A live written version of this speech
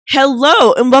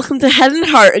Hello, and welcome to Head and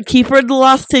Heart, a Keeper of the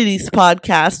Lost Cities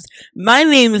podcast. My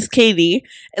name is Katie,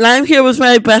 and I'm here with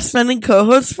my best friend and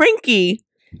co-host, Frankie.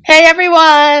 Hey,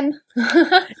 everyone!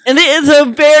 And it is a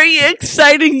very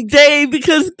exciting day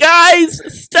because, guys,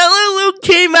 Stellarlune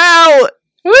came out!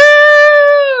 Woo!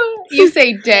 You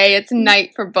say day, it's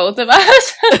night for both of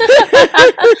us.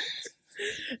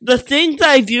 The things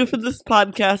I do for this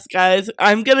podcast, guys,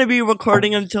 I'm going to be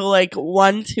recording until like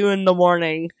 1, 2 in the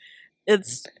morning.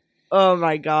 It's, oh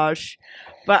my gosh.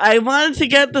 But I wanted to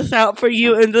get this out for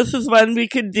you, and this is when we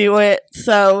could do it,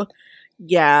 so,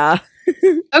 yeah.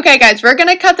 Okay, guys, we're going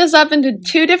to cut this up into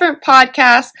 2 different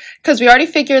podcasts, because we already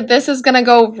figured this is going to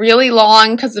go really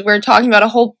long, because we're talking about a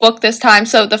whole book this time.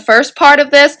 So the first part of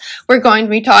this, we're going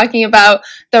to be talking about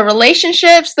the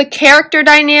relationships, the character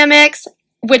dynamics,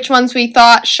 which ones we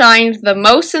thought shined the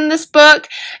most in this book,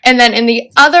 and then in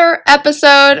the other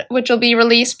episode, which will be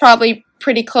released probably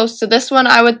pretty close to this one,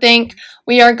 I would think,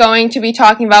 we are going to be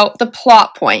talking about the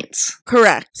plot points.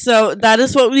 Correct. So that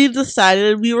is what we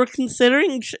decided. We were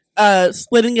considering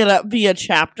splitting it up via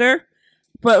chapter,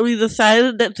 but we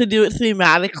decided to do it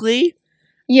thematically.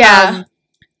 Yeah.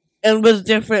 And with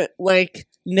different, like,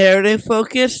 narrative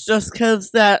focus, just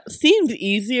because that seemed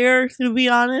easier, to be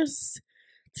honest,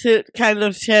 to kind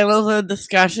of channel the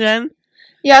discussion.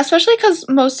 Yeah, especially because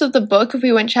most of the book, if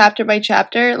we went chapter by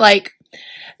chapter, like,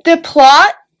 the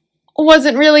plot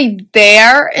wasn't really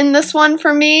there in this one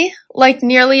for me, like,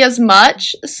 nearly as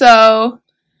much, so...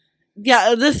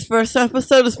 Yeah, this first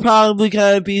episode is probably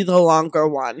going to be the longer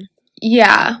one.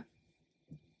 Yeah.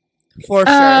 For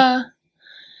sure.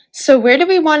 So where do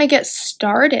we want to get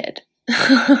started?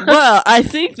 Well, I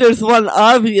think there's one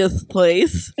obvious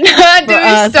place. Do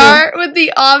we start with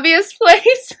the obvious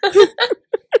place?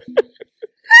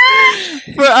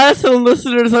 For us and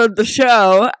listeners of the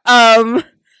show,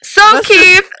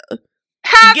 Sokeefe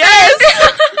happened! Yes!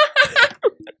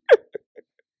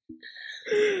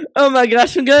 Oh my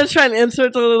gosh, I'm gonna try and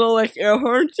insert a little, like, air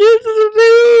horn.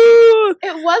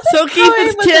 It wasn't Sokeefe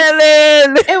is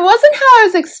canon! It wasn't how I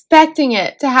was expecting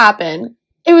it to happen.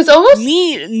 It was almost...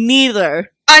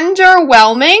 neither.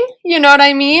 Underwhelming, you know what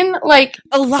I mean? Like...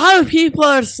 A lot of people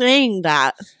are saying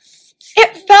that.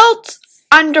 It felt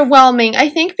underwhelming. I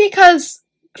think because,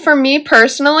 for me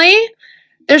personally...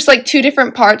 There's, like, 2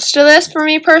 different parts to this for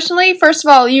me personally. First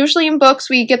of all, usually in books,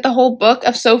 we get the whole book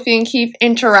of Sophie and Keefe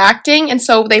interacting, and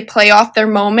so they play off their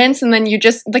moments, and then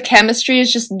the chemistry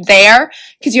is just there,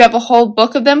 because you have a whole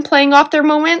book of them playing off their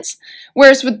moments.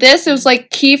 Whereas with this, it was like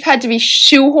Keefe had to be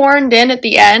shoehorned in at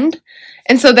the end,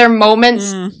 and so their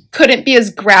moments couldn't be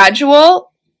as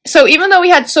gradual. So even though we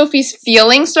had Sophie's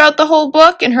feelings throughout the whole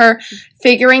book, and her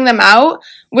figuring them out,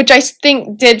 which I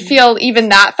think did feel, even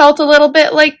that felt a little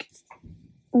bit, like,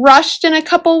 rushed in a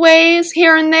couple ways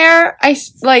here and there.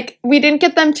 We didn't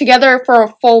get them together for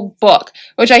a full book,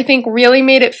 which I think really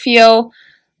made it feel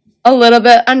a little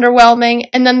bit underwhelming.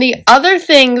 And then the other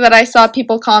thing that I saw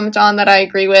people comment on that I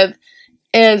agree with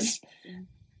is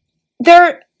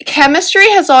their chemistry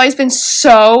has always been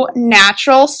so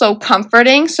natural, so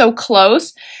comforting, so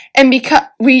close. And because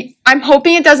I'm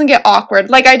hoping it doesn't get awkward.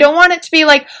 Like, I don't want it to be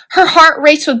like her heart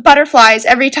raced with butterflies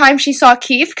every time she saw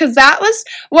Keefe, because that was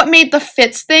what made the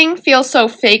Fitz thing feel so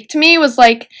fake to me, was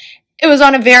like, it was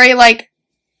on a very, like,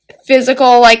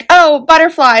 physical, like, oh,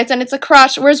 butterflies, and it's a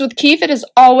crush. Whereas with Keefe, it has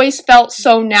always felt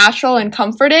so natural and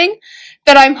comforting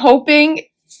that I'm hoping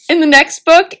in the next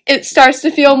book, it starts to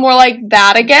feel more like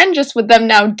that again, just with them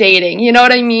now dating. You know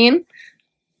what I mean?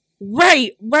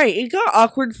 Right. It got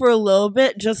awkward for a little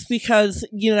bit just because,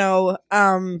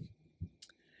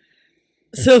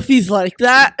 Sophie's like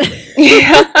that.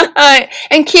 Yeah.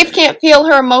 And Keith can't feel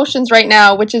her emotions right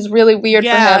now, which is really weird for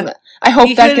him. I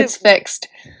hope that gets fixed.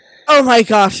 Oh my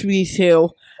gosh, me too.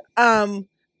 I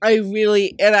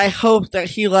hope that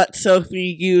he lets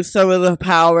Sophie use some of the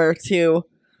power too.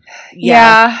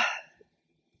 Yeah.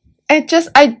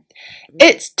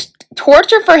 It's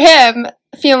torture for him,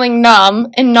 feeling numb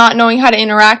and not knowing how to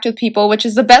interact with people, which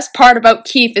is the best part about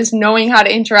Keefe, is knowing how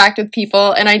to interact with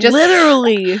people. And I don't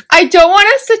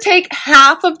want us to take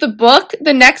half of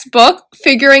the next book,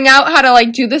 figuring out how to,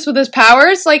 like, do this with his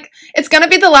powers. Like, it's gonna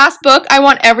be the last book. I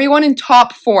want everyone in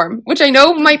top form, which I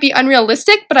know might be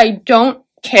unrealistic, but I don't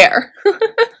care.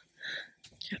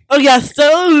 Oh yeah,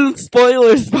 still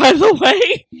spoilers, by the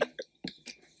way.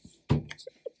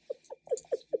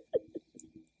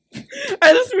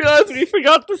 I just realized we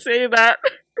forgot to say that.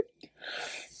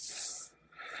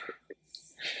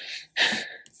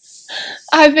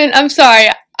 I'm sorry.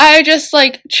 I just,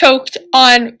 like, choked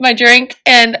on my drink,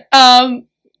 and,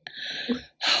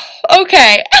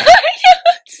 okay.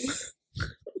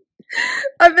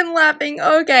 I've been laughing.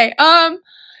 Okay.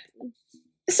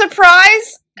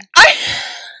 Surprise.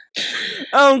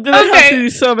 I'm gonna have to do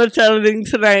so much editing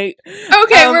tonight.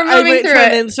 Okay, we're moving through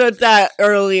it. I insert that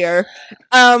earlier.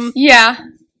 Yeah.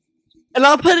 And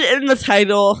I'll put it in the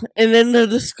title and in the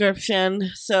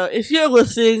description. So if you're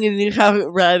listening and you haven't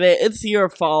read it, it's your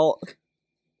fault.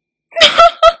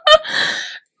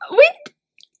 We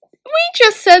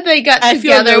just said they got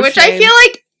together, which I feel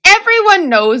like everyone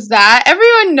knows that.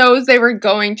 Everyone knows they were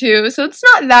going to, so it's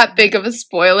not that big of a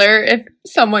spoiler if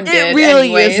someone did. It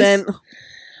really isn't.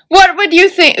 What would you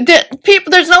think?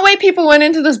 There's no way people went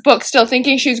into this book still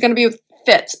thinking she was going to be with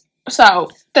Fitz, so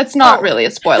that's not really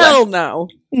a spoiler. Hell no.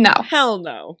 No. Hell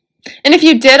no. And if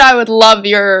you did, I would love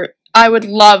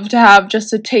to have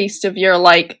just a taste of your,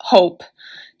 like, hope.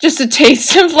 Just a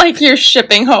taste of, like, your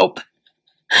shipping hope.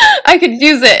 I could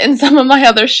use it in some of my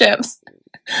other ships.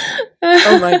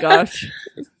 Oh my gosh.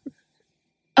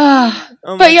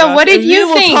 But yeah, what did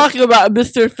you think? We will talk about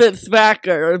Mr.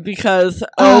 Fitzbacker because,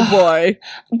 oh boy.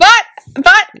 But,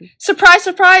 surprise,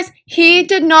 surprise, he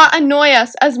did not annoy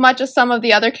us as much as some of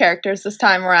the other characters this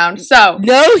time around, so.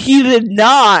 No, he did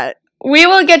not. We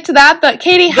will get to that, but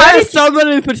Katie, how did someone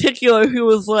in particular who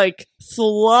was, like,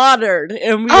 slaughtered,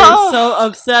 and we were so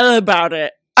upset about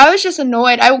it. I was just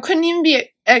annoyed. I couldn't even be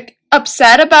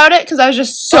upset about it because I was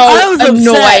just so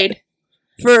annoyed.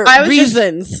 For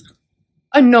reasons.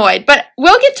 Annoyed. But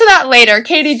we'll get to that later.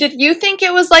 Katie, did you think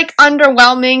it was, like,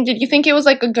 underwhelming? Did you think it was,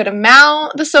 like, a good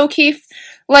amount, the Sokeefe,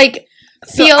 like,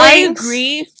 feelings? I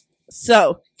agree.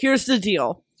 So, here's the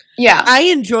deal. Yeah. I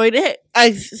enjoyed it.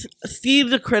 I see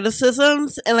the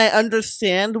criticisms, and I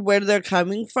understand where they're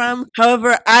coming from.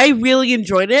 However, I really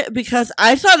enjoyed it because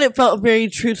I thought it felt very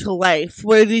true to life,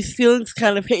 where these feelings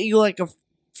kind of hit you like a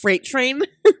freight train.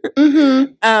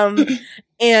 Mm-hmm.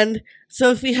 And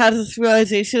Sophie has this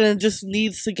realization and just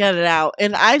needs to get it out.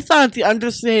 And I thought the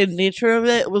understated nature of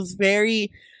it was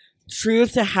very true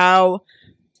to how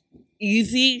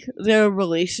easy their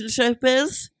relationship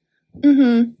is.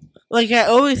 Mm-hmm. Like, I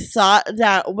always thought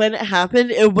that when it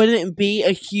happened, it wouldn't be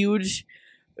a huge,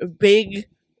 big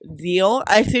deal.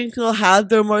 I think they'll have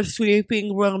their more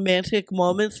sweeping romantic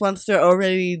moments once they're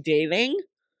already dating.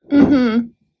 Mm-hmm.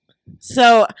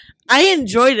 So, I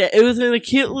enjoyed it. It was in a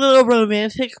cute little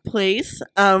romantic place.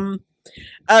 I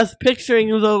was picturing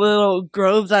the little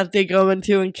grove that they go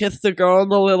into and kiss the girl in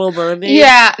the little mermaid.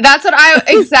 Yeah, that's what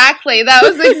exactly. That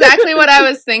was exactly what I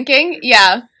was thinking.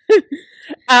 Yeah.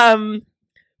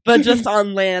 But just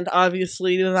on land,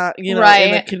 obviously, not, in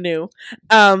a canoe,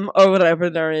 or whatever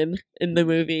they're in the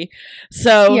movie.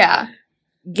 So,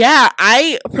 yeah,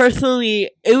 I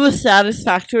personally, it was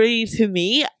satisfactory to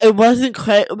me. It wasn't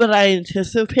quite what I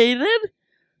anticipated,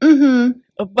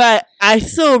 but I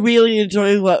still really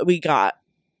enjoyed what we got.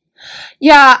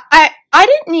 Yeah, I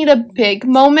didn't need a big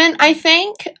moment, I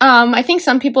think. I think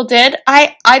some people did.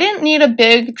 I didn't need a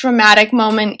big dramatic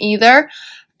moment either.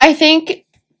 I think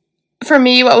for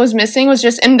me, what was missing was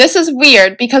just, and this is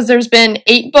weird because there's been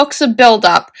 8 books of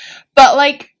build-up, but,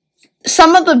 like,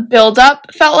 some of the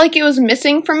build-up felt like it was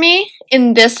missing for me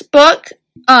in this book,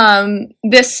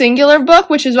 this singular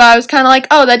book, which is why I was kind of like,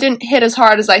 oh, that didn't hit as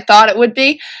hard as I thought it would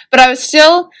be, but I was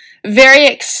still very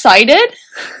excited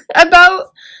about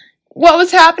what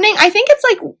was happening. I think it's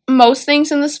like most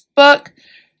things in this book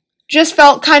just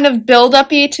felt kind of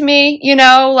build-up-y to me,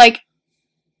 like,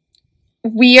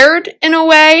 weird in a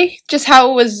way, just how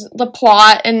it was the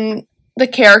plot and the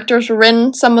characters were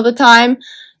written some of the time.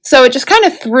 So it just kind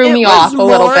of threw me off a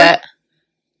little bit.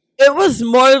 It was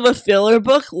more of a filler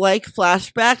book, like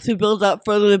Flashback, to build up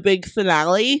for the big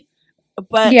finale,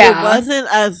 but it wasn't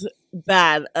as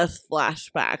bad as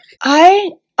Flashback.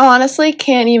 I honestly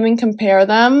can't even compare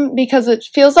them because it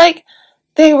feels like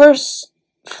they were...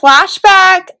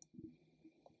 Flashback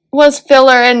was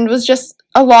filler and was just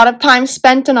a lot of time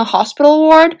spent in a hospital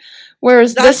ward,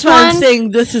 whereas this one... I'm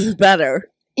saying this is better.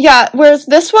 Yeah, whereas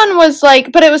this one was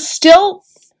like... But it was still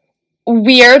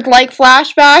weird, like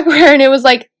Flashback, where it was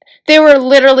like, they were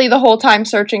literally the whole time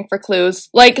searching for clues.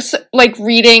 Like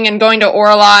reading and going to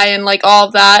Orlai and, like, all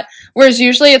of that. Whereas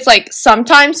usually it's, like,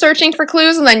 sometimes searching for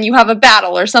clues and then you have a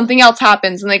battle or something else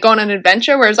happens and they go on an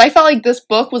adventure. Whereas I felt like this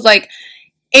book was, like,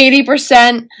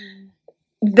 80%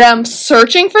 them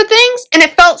searching for things, and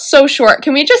it felt so short.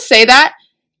 Can we just say that?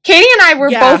 Katie and I were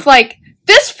both like,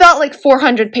 this felt like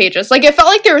 400 pages. Like, it felt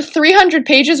like there were 300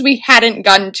 pages we hadn't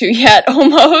gotten to yet,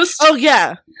 almost. Oh,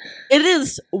 yeah. It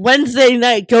is Wednesday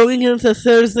night going into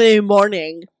Thursday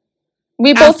morning.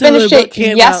 We both finished it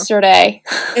yesterday.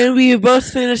 And we both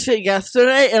finished it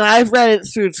yesterday, and I've read it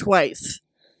through twice.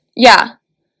 Yeah.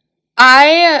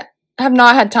 I have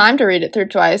not had time to read it through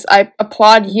twice. I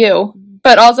applaud you.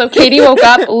 But also, Katie woke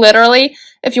up, literally,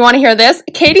 if you want to hear this,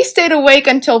 Katie stayed awake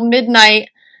until midnight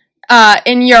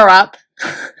in Europe.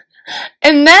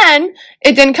 And then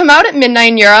it didn't come out at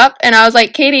midnight in Europe, and I was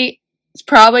like, Katie, it's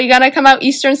probably going to come out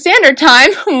Eastern Standard Time.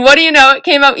 What do you know? It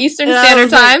came out Eastern Standard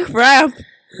Time. Like, crap.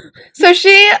 So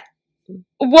she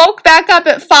woke back up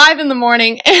at 5 in the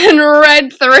morning and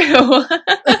read through.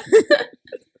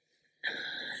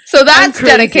 So that's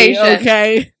crazy, dedication.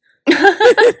 Okay.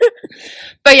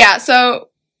 But yeah, so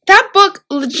that book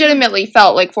legitimately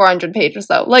felt like 400 pages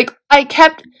though. Like I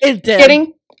kept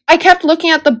looking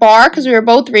at the bar because we were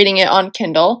both reading it on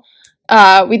Kindle.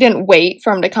 We didn't wait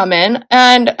for him to come in,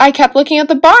 and I kept looking at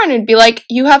the bar and it'd be like,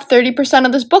 you have 30%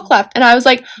 of this book left. And I was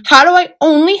like, how do I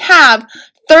only have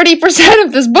 30%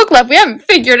 of this book left? We haven't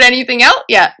figured anything out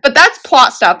yet. But that's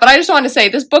plot stuff. But I just wanted to say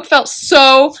this book felt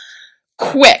so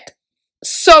quick.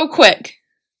 So quick.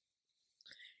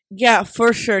 Yeah,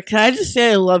 for sure. Can I just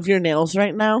say I love your nails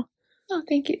right now? Oh,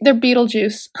 thank you. They're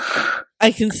Beetlejuice.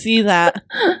 I can see that.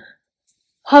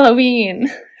 Halloween.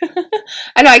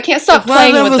 I know, I can't stop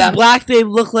playing with them. If one of them was black, they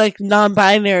look like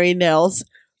non-binary nails.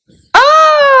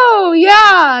 Oh,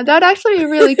 yeah. That'd actually be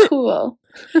really cool.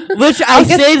 Which I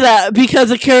say that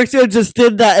because a character just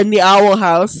did that in the Owl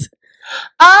House.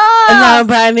 Ah! A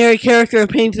non-binary character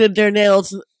painted their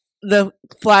nails the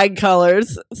flag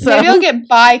colors. So. Maybe I'll get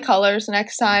bi-colors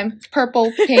next time.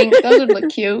 Purple, pink. Those would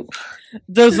look cute.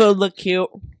 Those would look cute.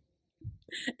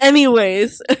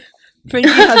 Anyways, Frankie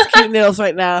has cute nails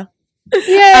right now.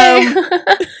 Yay!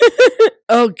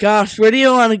 Oh gosh, where do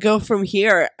you want to go from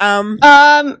here?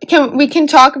 We can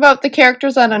talk about the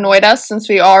characters that annoyed us since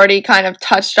we already kind of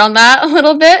touched on that a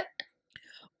little bit.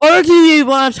 Or do you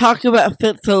want to talk about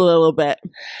Fitz a little bit?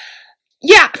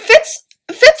 Yeah, Fitz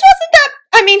wasn't that.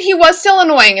 I mean, he was still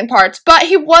annoying in parts, but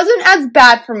he wasn't as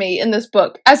bad for me in this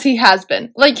book as he has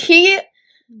been. Like,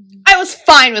 I was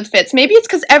fine with Fitz. Maybe it's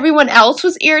because everyone else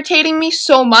was irritating me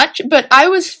so much, but I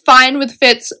was fine with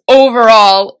Fitz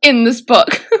overall in this book.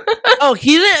 Oh,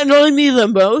 he didn't annoy me the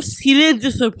most. He didn't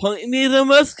disappoint me the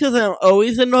most because I'm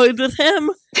always annoyed with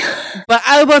him. But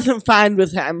I wasn't fine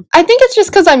with him. I think it's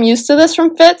just because I'm used to this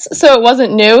from Fitz, so it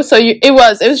wasn't new. So it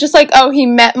was just like, oh, he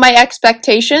met my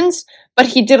expectations, but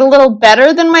he did a little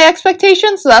better than my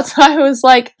expectations. So that's why I was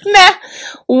like, meh,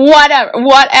 whatever.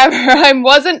 I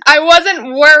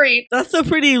wasn't worried. That's a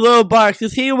pretty low bar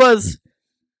because he was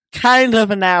kind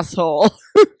of an asshole.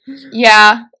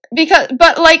 Yeah.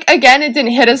 But like, again, it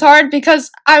didn't hit as hard because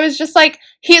I was just like,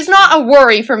 he's not a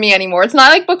worry for me anymore. It's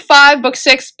not like book 5, book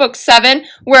 6, book 7,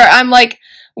 where I'm like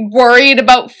worried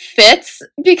about Fitz,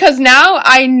 because now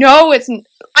I know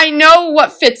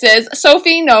what Fitz is.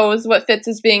 Sophie knows what Fitz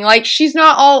is being like. She's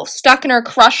not all stuck in her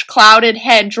crush clouded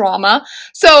head drama.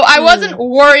 So I wasn't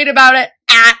worried about it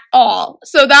at all.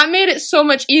 So that made it so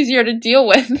much easier to deal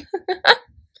with.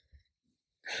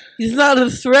 He's not a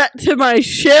threat to my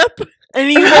ship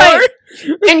anymore. Right.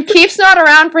 And Keefe's not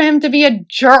around for him to be a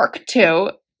jerk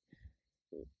to.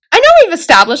 I know we've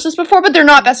established this before, but they're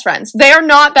not best friends. They are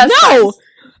not best friends. No!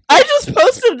 I just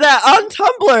posted that on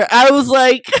Tumblr. I was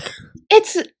like...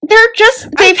 They've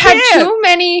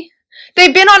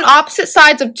been on opposite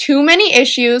sides of too many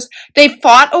issues. They've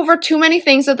fought over too many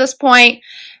things at this point.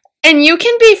 And you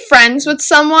can be friends with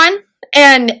someone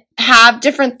and have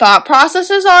different thought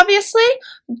processes, obviously,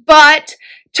 but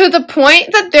to the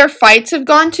point that their fights have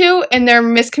gone to and their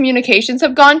miscommunications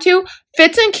have gone to,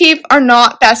 Fitz and Keefe are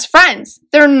not best friends.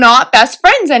 They're not best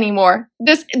friends anymore.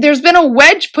 There's been a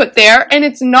wedge put there, and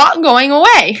it's not going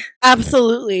away.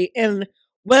 Absolutely. And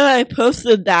when I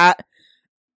posted that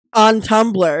on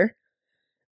Tumblr,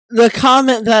 the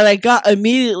comment that I got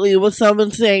immediately was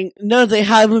someone saying, no, they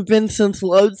haven't been since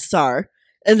Lodestar.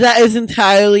 And that is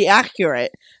entirely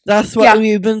accurate. That's what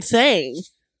we've been saying.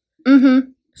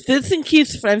 Mm-hmm. Fitz and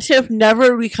Keith's friendship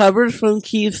never recovered from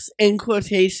Keith's, in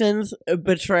quotations,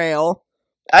 betrayal.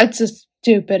 It's the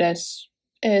stupidest.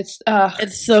 It's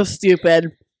so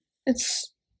stupid.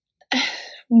 It's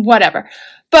whatever.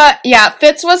 But yeah,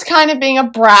 Fitz was kind of being a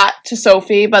brat to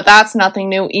Sophie, but that's nothing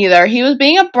new either. He was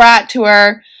being a brat to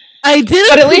her. I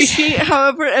did appreciate,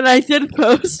 however, and I did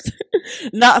post,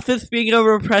 not Fitz being a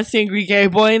repressed angry gay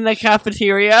boy in the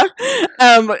cafeteria,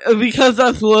 because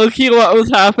that's low-key what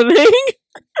was happening.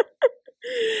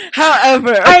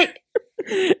 However,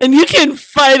 and you can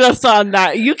fight us on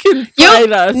that. You can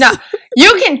fight us. No,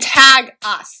 you can tag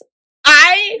us.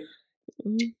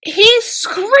 He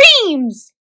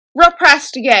screams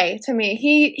repressed gay to me.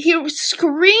 He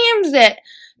screams it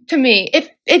to me.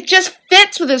 It just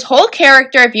fits with his whole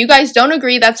character. If you guys don't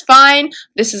agree, that's fine.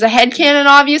 This is a headcanon,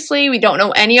 obviously. We don't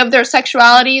know any of their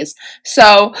sexualities.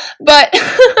 So, but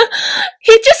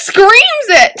he just screams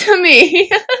it to me.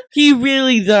 He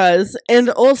really does. And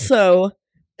also,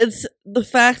 it's the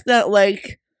fact that,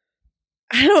 like,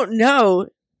 I don't know,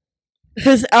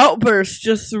 his outburst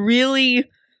just really,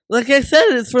 like I said,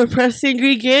 it's repressed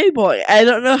angry gay boy. I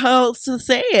don't know how else to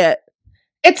say it.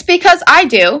 It's because I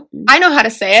do. I know how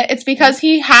to say it. It's because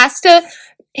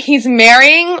he's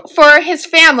marrying for his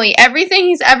family. Everything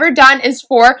he's ever done is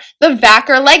for the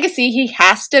Vacker legacy. He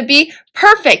has to be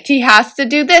perfect. He has to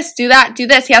do this, do that, do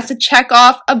this. He has to check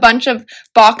off a bunch of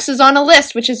boxes on a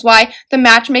list, which is why the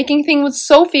matchmaking thing with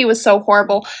Sophie was so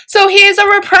horrible. So he is a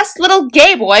repressed little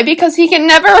gay boy because he can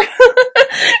never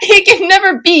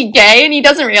be gay, and he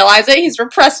doesn't realize it. He's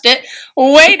repressed it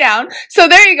way down. So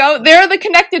there you go. There are the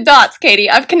connected dots, Katie.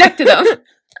 I've connected them.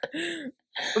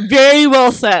 Very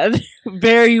well said.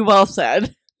 Very well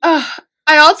said.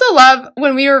 I also love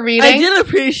when we were reading. I did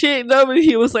appreciate though when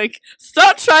he was like,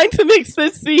 "Stop trying to make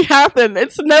Fitzy happen.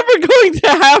 It's never going to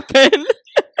happen."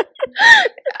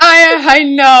 I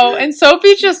know. And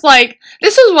Sophie's just like,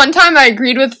 this was one time I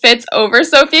agreed with Fitz over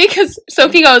Sophie because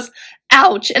Sophie goes,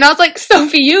 "Ouch." And I was like,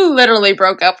 Sophie, you literally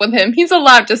broke up with him. He's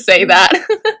allowed to say that.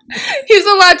 He's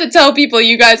allowed to tell people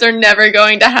you guys are never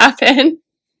going to happen.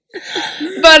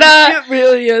 But it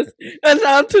really is. And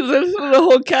now to the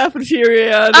whole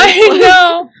cafeteria. I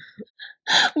know.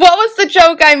 What was the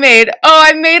joke I made? Oh,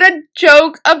 I made a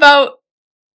joke about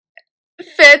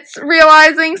Fitz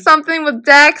realizing something with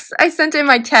Dex. I sent in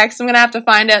my text. I'm gonna have to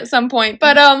find it at some point.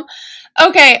 But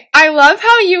okay, I love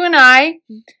how you and I,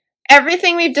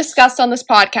 everything we've discussed on this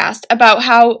podcast about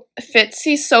how Fitz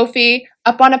sees Sophie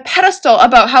up on a pedestal,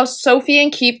 about how Sophie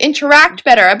and Keith interact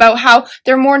better, about how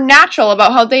they're more natural,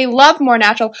 about how they love more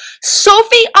natural.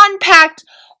 Sophie unpacked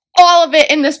all of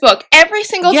it in this book. Every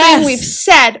single thing we've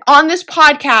said on this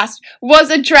podcast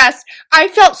was addressed. I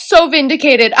felt so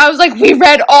vindicated. I was like, we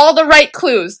read all the right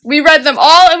clues. We read them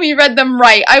all and we read them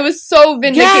right. I was so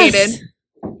vindicated. Yes.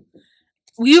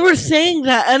 We were saying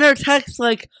that in our text,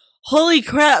 like, holy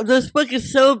crap, this book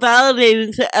is so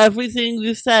validating to everything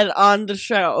we said on the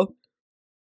show.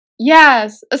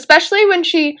 Yes, especially when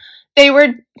they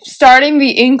were starting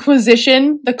the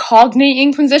Inquisition, the Cognate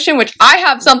Inquisition, which I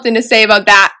have something to say about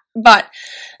that. But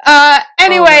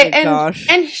anyway,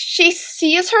 and she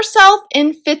sees herself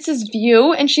in Fitz's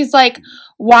view, and she's like,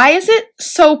 "Why is it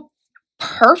so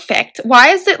perfect? Why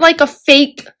is it like a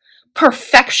fake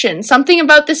perfection? Something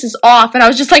about this is off." And I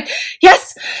was just like,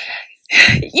 "Yes,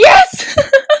 yes."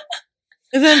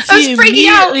 And then she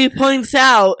immediately points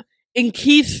out, in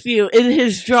Keith's view, in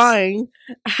his drawing,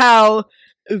 how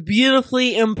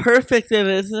beautifully imperfect it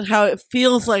is and how it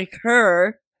feels like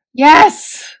her.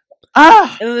 Yes.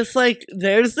 And it's like,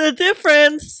 there's the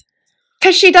difference.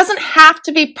 Because she doesn't have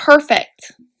to be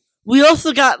perfect. We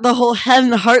also got the whole head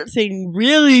and heart thing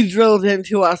really drilled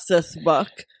into us this book.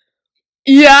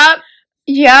 Yep.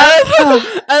 Yeah.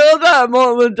 I love that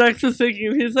moment when Dex is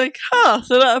thinking, he's like,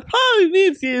 so that probably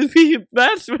means he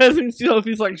match-dressing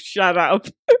Sophie. He's like, shut up.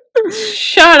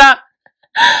 Shut up.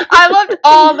 I loved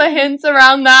all the hints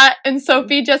around that, and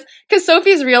Sophie because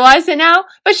Sophie's realized it now,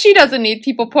 but she doesn't need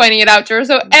people pointing it out to her,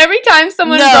 so every time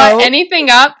someone brought anything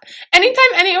up, anytime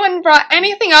anyone brought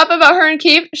anything up about her and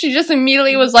Keith, she just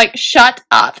immediately was like, shut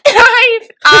up. And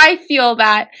I feel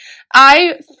that.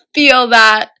 I feel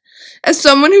that. As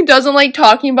someone who doesn't like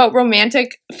talking about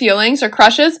romantic feelings or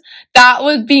crushes, that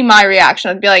would be my reaction.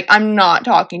 I'd be like, I'm not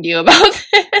talking to you about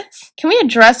this. Can we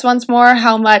address once more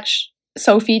how much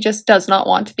Sophie just does not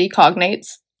want to be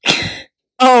cognates?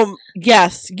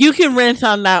 Yes. You can rant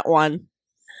on that one.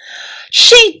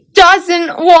 She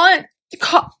doesn't want...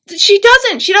 She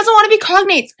doesn't want to be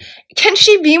cognates. Can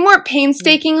she be more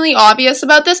painstakingly obvious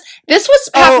about this? This was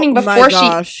happening before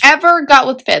she ever got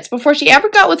with Fitz. Before she ever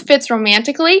got with Fitz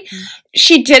romantically,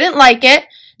 she didn't like it.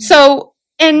 So,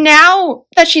 and now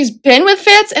that she's been with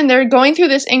Fitz and they're going through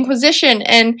this inquisition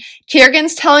and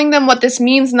Kiergan's telling them what this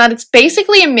means and that it's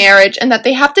basically a marriage and that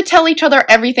they have to tell each other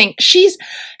everything. She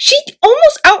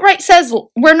almost outright says,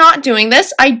 we're not doing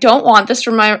this. I don't want this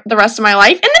for the rest of my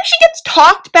life. And then she gets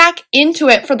talked back into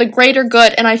it for the greater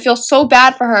good. And I feel so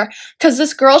bad for her because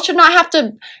this girl should not have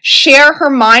to share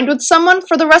her mind with someone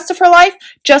for the rest of her life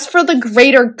just for the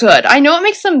greater good. I know it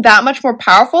makes them that much more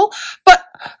powerful, but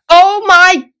oh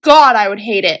my God, I would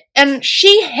hate it. And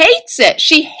she hates it.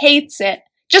 She hates it.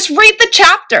 Just read the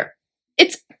chapter.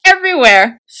 It's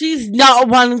everywhere. She's not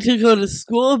wanting to go to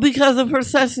school because of her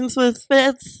sessions with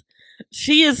Fitz.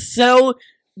 She is so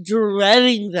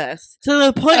dreading this to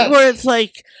the point where it's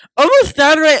like almost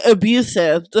downright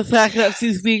abusive, the fact that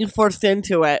she's being forced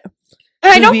into it.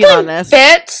 And I don't blame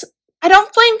Fitz. I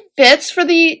don't blame Fitz for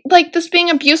this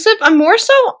being abusive. I'm more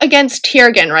so against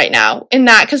Tiergan right now in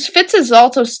that, because Fitz is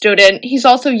also a student. He's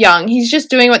also young. He's just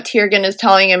doing what Tiergan is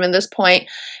telling him in this point.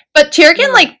 But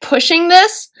Tiergan, pushing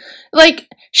this,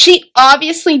 she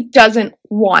obviously doesn't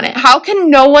want it. How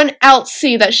can no one else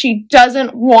see that she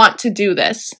doesn't want to do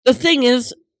this? The thing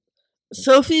is,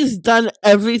 Sophie's done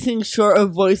everything short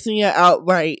of voicing it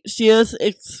outright. She has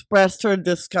expressed her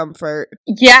discomfort.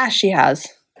 Yeah, she has.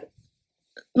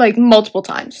 Multiple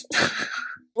times.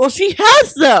 Well, she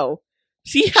has, though.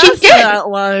 She has not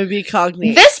want to be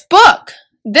cognate. This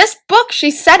book, she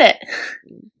said it.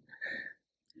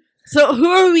 So who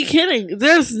are we kidding?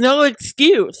 There's no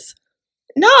excuse.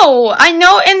 No, I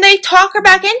know, and they talk her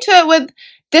back into it with,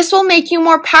 this will make you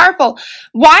more powerful.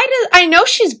 I know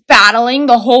she's battling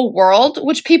the whole world,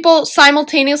 which people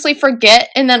simultaneously forget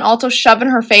and then also shove in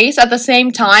her face at the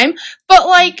same time, but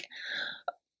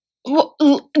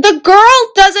the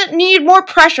girl doesn't need more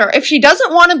pressure. If she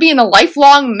doesn't want to be in a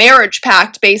lifelong marriage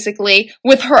pact, basically,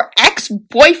 with her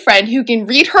ex-boyfriend who can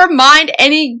read her mind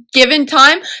any given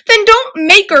time, then don't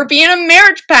make her be in a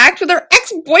marriage pact with her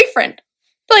ex-boyfriend.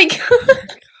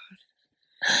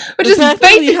 Which is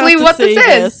basically what this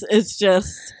is. It's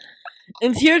just...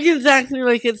 And Tiergan's acting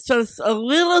like it's just a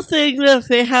little thing that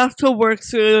they have to work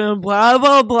through and blah,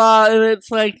 blah, blah, and it's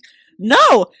like...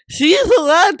 No, she is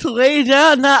allowed to lay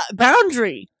down that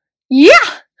boundary.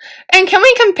 Yeah. And can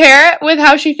we compare it with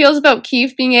how she feels about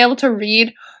Keefe being able to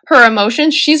read her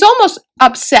emotions? She's almost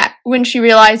upset when she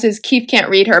realizes Keefe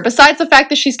can't read her. Besides the fact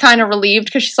that she's kind of relieved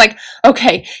because she's like,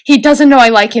 okay, he doesn't know I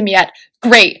like him yet.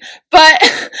 Great. But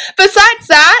besides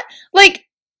that,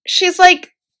 she's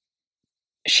like,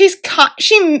 she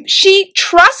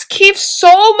trusts Keefe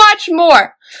so much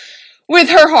more with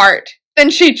her heart than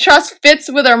she trusts Fitz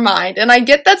with her mind. And I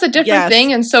get that's a different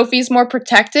thing, and Sophie's more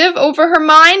protective over her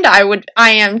mind. I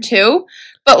am too.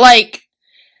 But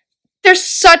there's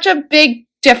such a big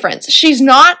difference. She's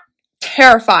not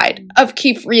terrified of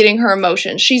Keefe reading her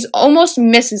emotions. She's almost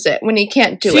misses it when he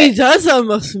can't do it. She does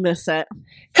almost miss it.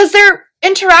 Because their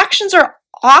interactions are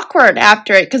awkward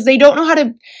after it, because they don't know how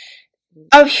to...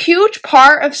 A huge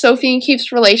part of Sophie and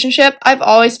Keefe's relationship, I've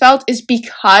always felt, is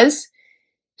because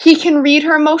he can read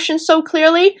her emotions so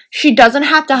clearly. She doesn't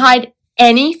have to hide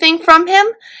anything from him.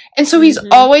 And so he's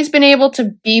always been able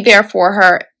to be there for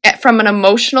her from an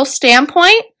emotional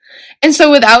standpoint. And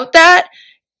so without that,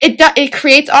 it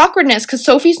creates awkwardness because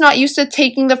Sophie's not used to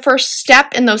taking the first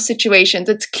step in those situations.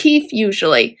 It's Keefe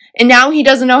usually. And now he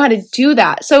doesn't know how to do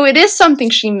that. So it is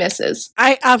something she misses.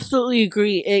 I absolutely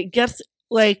agree. It gets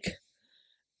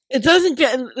it doesn't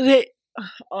get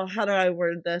how do I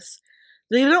word this?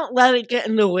 They don't let it get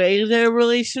in the way of their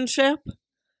relationship.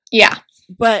 Yeah.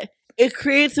 But it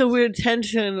creates a weird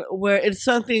tension where it's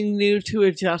something new to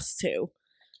adjust to.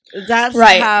 That's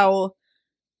how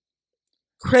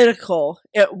critical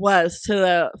it was to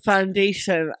the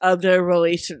foundation of their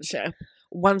relationship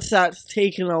once that's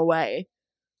taken away.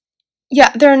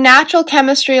 Yeah, their natural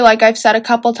chemistry, like I've said a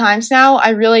couple times now, I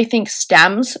really think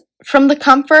stems from the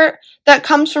comfort that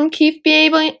comes from Keefe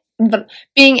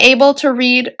being able to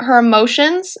read her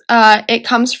emotions. It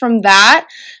comes from that.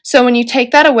 So when you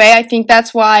take that away, I think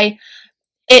that's why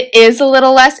it is a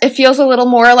little less, it feels a little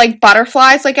more like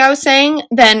butterflies, like I was saying,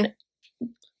 than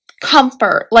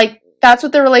comfort. That's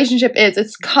what the relationship is.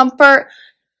 It's comfort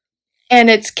and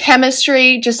it's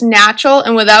chemistry, just natural.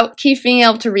 And without Keefe being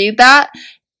able to read that,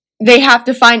 they have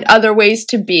to find other ways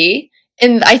to be.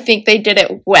 And I think they did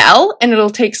it well, and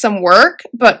it'll take some work.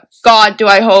 But God, do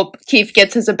I hope Keefe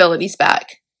gets his abilities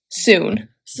back soon.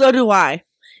 So do I.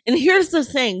 And here's the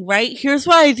thing, right? Here's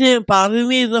why it didn't bother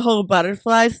me, the whole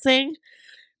butterflies thing.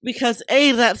 Because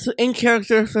A, that's in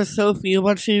character for Sophie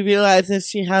once she realizes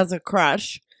she has a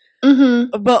crush.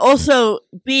 Mm-hmm. But also,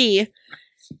 B,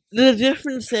 the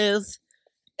difference is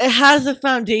it has a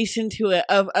foundation to it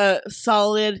of a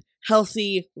solid,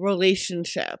 healthy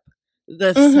relationship.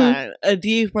 This time, a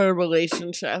deeper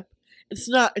relationship. It's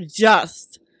not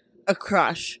just a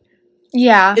crush.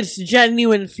 Yeah. It's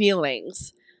genuine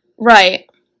feelings. Right.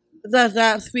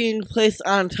 That's being placed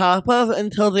on top of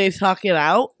until they talk it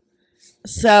out.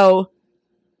 So,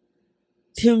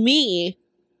 to me,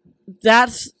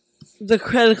 that's the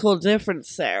critical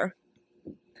difference there.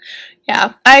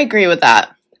 Yeah, I agree with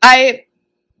that. I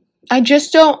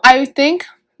just don't, I think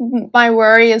my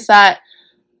worry is that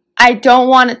I don't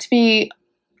want it to be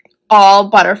all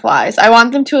butterflies. I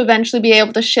want them to eventually be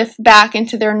able to shift back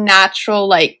into their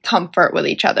natural, comfort with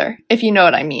each other, if you know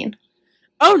what I mean.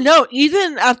 Oh no,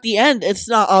 even at the end, it's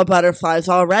not all butterflies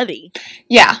already.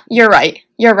 Yeah, you're right.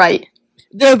 You're right.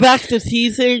 They're back to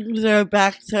teasing, they're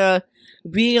back to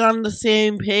being on the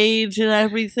same page and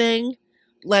everything.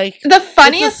 Like, the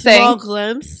funniest it's a small thing,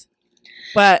 glimpse,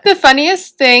 but the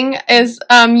funniest thing is,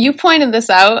 you pointed this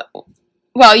out.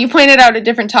 Well, you pointed out a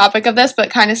different topic of this, but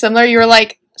kind of similar. You were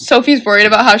like, Sophie's worried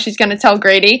about how she's going to tell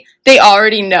Grady. They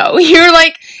already know. You're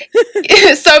like,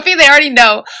 Sophie, they already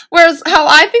know. Whereas how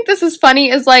I think this is funny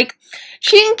is like,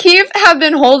 she and Keith have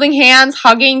been holding hands,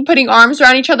 hugging, putting arms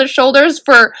around each other's shoulders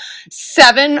for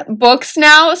 7 books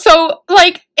now. So,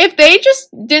 like, if they just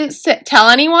didn't tell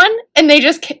anyone and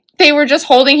they were just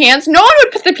holding hands, no one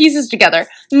would put the pieces together.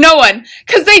 No one.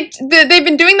 Because they've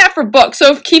been doing that for books.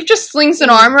 So if Keith just slings an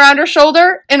arm around her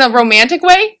shoulder in a romantic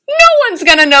way, no one's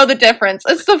going to know the difference.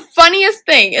 It's the funniest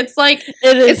thing. It's like,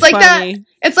 it's like funny. that.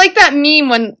 It's like that meme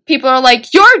when people are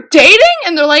like, "You're dating?"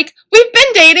 And they're like, "We've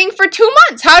been dating for 2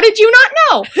 months. How did you not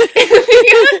know?"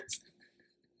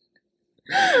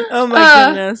 Oh my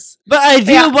goodness. But I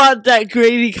do want that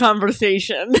Grady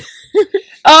conversation.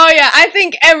 Oh yeah, I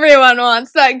think everyone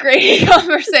wants that Grady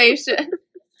conversation.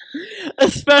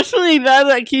 Especially now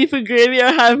that Keith and Grady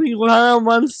are having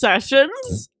one-on-one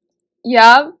sessions.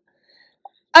 Yeah.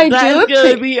 That is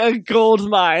going to be a gold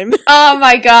mine. Oh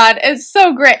my god, it's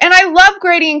so great. And I love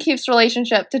Grady and Keith's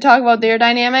relationship, to talk about their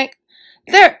dynamic.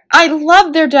 I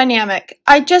love their dynamic.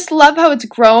 I just love how it's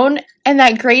grown, and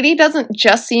that Grady doesn't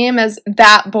just see him as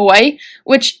that boy,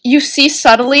 which you see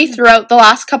subtly throughout the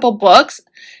last couple books.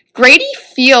 Grady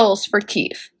feels for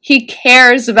Keith. He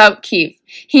cares about Keith.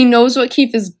 He knows what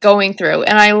Keith is going through,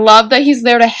 and I love that he's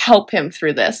there to help him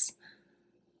through this.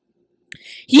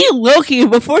 Loki,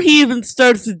 before he even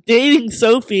starts dating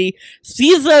Sophie,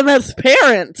 sees them as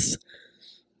parents.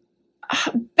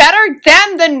 Better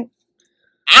them than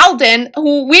Alden,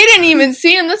 who we didn't even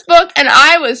see in this book, and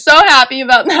I was so happy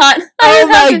about that. Oh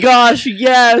my gosh,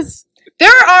 yes. There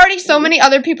are already so many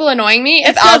other people annoying me.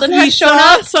 If Alden had shown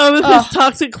up, some of his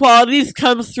toxic qualities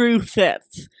come through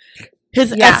Fitz.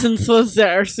 His essence was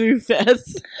there through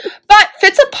Fitz. But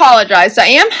Fitz apologized. I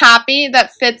am happy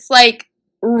that Fitz, like,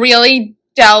 really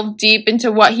delved deep into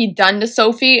what he'd done to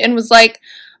Sophie and was like,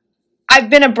 I've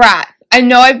been a brat. I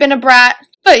know I've been a brat.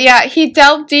 But yeah, he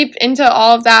delved deep into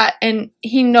all of that, and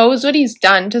he knows what he's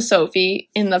done to Sophie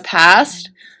in the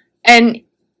past. And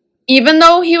even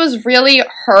though he was really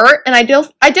hurt, and I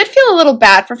did feel a little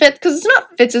bad for Fitz, because it's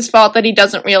not Fitz's fault that he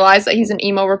doesn't realize that he's an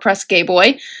emo repressed gay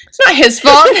boy. It's not his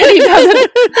fault that he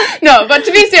doesn't. No, but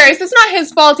to be serious, it's not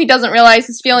his fault he doesn't realize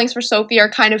his feelings for Sophie are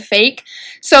kind of fake.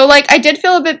 So, like, I did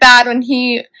feel a bit bad when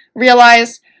he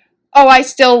realized, oh, I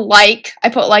still like, I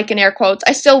put like in air quotes,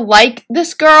 I still like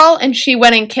this girl, and she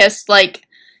went and kissed, like,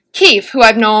 Keith, who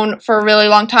I've known for a really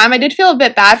long time. I did feel a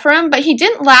bit bad for him, but he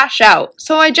didn't lash out.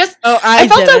 So I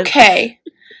felt okay.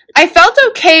 I felt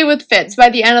okay with Fitz by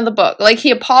the end of the book. Like,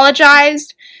 he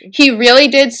apologized. He really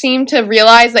did seem to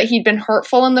realize that he'd been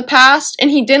hurtful in the past, and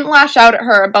he didn't lash out at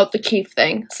her about the Keith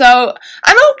thing. So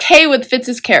I'm okay with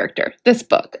Fitz's character, this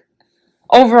book,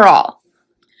 overall.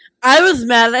 I was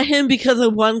mad at him because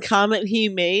of one comment he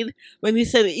made when he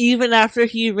said even after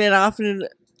he ran off and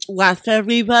left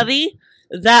everybody.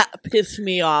 That pissed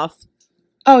me off.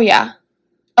 Oh yeah.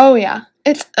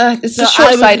 It's so a short-sightedness.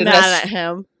 I was mad at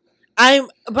him.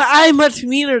 I'm much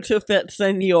meaner to Fitz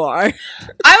than you are.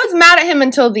 I was mad at him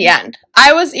until the end.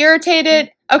 I was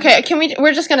irritated. Okay,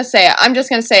 we're just gonna say it. I'm just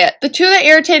gonna say it. The 2 that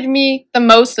irritated me the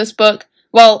most this book,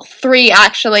 well, 3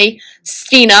 actually.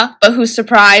 Stina, but who's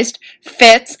surprised.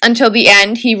 Fitz, until the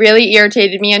end. He really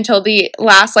irritated me until the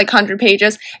last, 100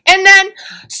 pages. And then,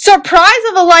 surprise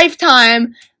of a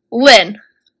lifetime, Lynn.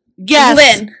 Yes.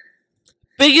 Lynn.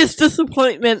 Biggest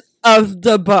disappointment of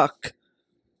the book.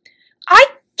 I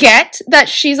get that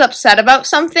she's upset about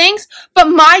some things, but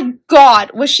my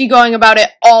god, was she going about it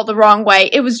all the wrong way.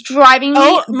 It was driving me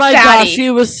Oh my batty. gosh,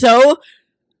 she was so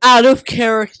out of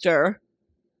character.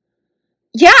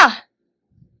 Yeah.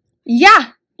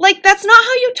 Like, that's not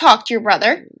how you talk to your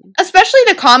brother. Especially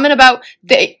the comment about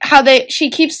she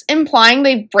keeps implying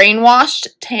they've brainwashed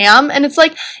Tam, and it's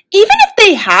like, even if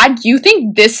they had, you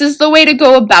think this is the way to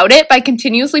go about it by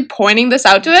continuously pointing this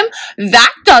out to him?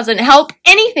 That doesn't help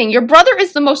anything. Your brother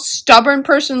is the most stubborn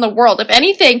person in the world. If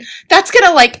anything, that's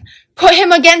gonna, put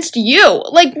him against you.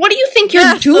 Like, what do you think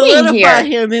you're doing here? Solidify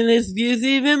him in his views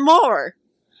even more.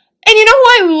 And you know who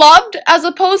I loved as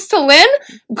opposed to Lynn?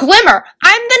 Glimmer.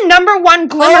 I'm the number 1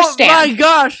 Glimmer stan. Oh my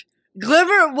gosh.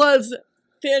 Glimmer was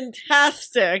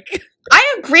fantastic.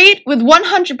 I agreed with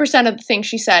 100% of the things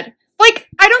she said. Like,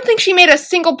 I don't think she made a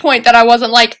single point that I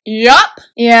wasn't like, yup.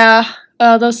 Yeah,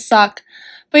 those suck.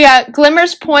 But yeah,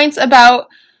 Glimmer's points about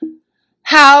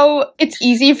how it's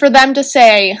easy for them to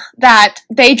say that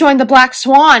they joined the Black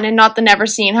Swan and not the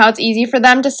Neverseen. How it's easy for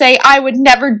them to say, I would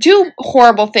never do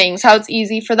horrible things. How it's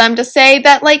easy for them to say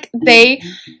that, like, they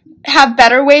have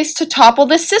better ways to topple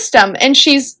this system. And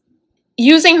she's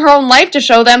using her own life to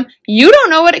show them, you don't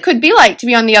know what it could be like to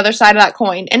be on the other side of that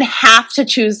coin and have to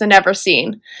choose the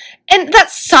Neverseen. And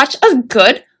that's such a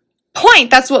good point.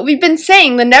 That's what we've been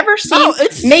saying. The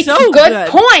Neverseen make so good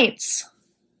points.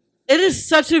 It is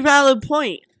such a valid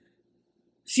point.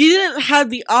 She didn't have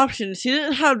the option. She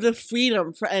didn't have the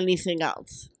freedom for anything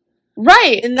else.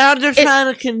 Right. And now they're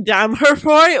trying to condemn her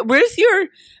for it. Where's your...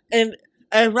 And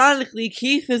ironically,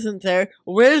 Keith isn't there.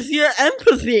 Where's your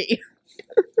empathy?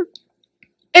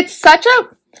 It's such a...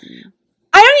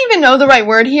 I don't even know the right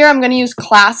word here. I'm going to use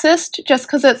classist just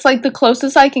because it's like the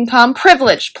closest I can come.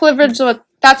 Privileged.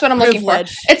 That's what I'm looking for.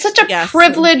 It's such a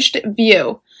privileged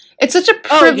view. It's such a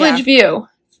privileged view.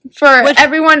 For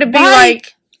everyone to be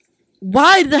like...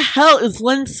 Why the hell is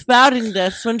Lynn spouting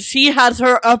this when she has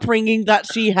her upbringing that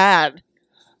she had?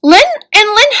 Lynn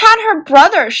had her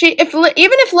brother. Even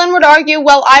if Lynn would argue,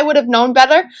 well, I would have known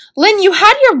better. Lynn, you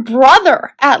had your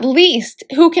brother, at least,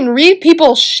 who can read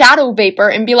people's shadow vapor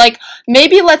and be like,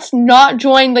 maybe let's not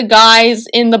join the guys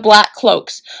in the black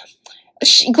cloaks.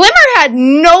 Glimmer had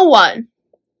no one.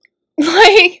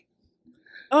 Like...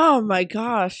 Oh my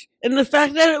gosh. And the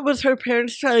fact that it was her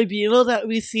parents' tribunal that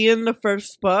we see in the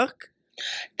first book.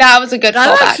 That was a good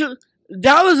callback.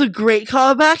 That was a great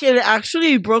callback, and it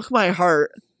actually broke my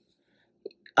heart.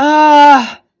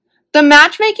 The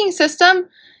matchmaking system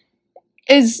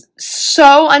is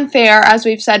so unfair, as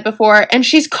we've said before, and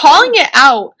she's calling it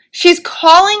out. She's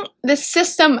calling the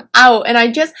system out, and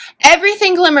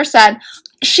everything Glimmer said,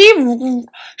 she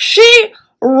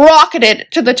rocketed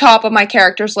to the top of my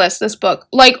characters list this book.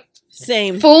 Like,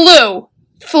 same. Flew.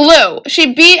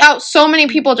 She beat out so many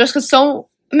people just because so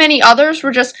many others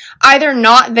were just either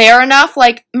not there enough,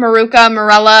 like Maruka,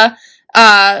 Morella,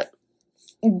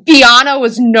 Biana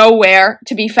was nowhere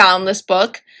to be found this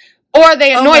book, or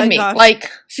they annoyed me, like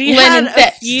Lynn and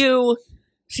Fitz.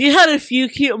 She had a few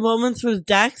cute moments with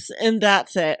Dex, and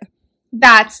that's it.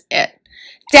 Dex,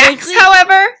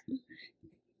 however,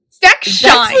 Dex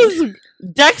shined.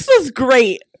 Dex was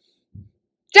great.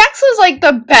 Dex was, like,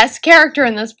 the best character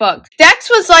in this book.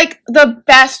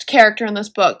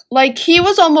 Like, he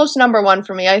was almost number one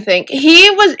for me, I think.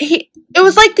 It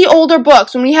was like the older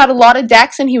books when we had a lot of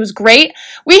Dex and he was great.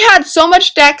 We had so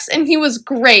much Dex and he was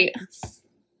great.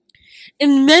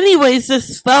 In many ways,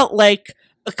 this felt like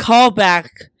a callback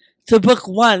to book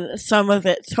one, some of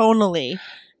it, tonally.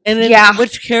 And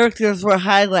which characters were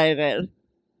highlighted.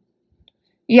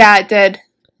 Yeah, it did.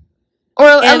 Or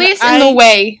at least in the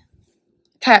way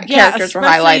characters were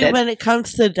highlighted. When it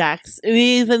comes to Dex,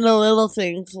 even the little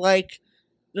things like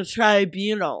the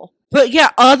tribunal. But yeah,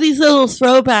 all these little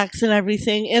throwbacks and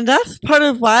everything, and that's part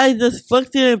of why this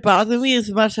book didn't bother me as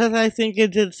much as I think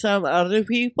it did some other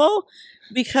people,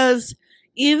 because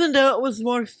even though it was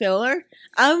more filler,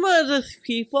 I'm one of those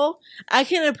people, I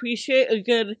can appreciate a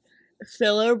good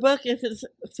filler book if it's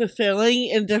fulfilling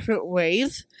in different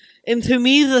ways, and to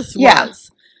me this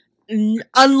was.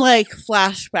 Unlike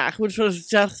Flashback, which was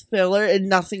just filler and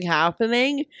nothing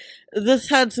happening, this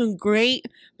had some great,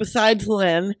 besides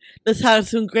Lynn, this had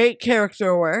some great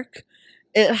character work.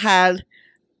 It had,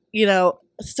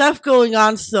 stuff going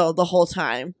on still the whole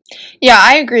time. Yeah,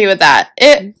 I agree with that.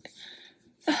 It's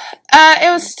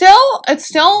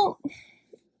still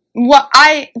what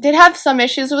I did have some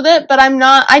issues with it, but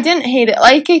I didn't hate it.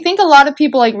 Like, I think a lot of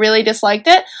people, like, really disliked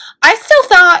it. I still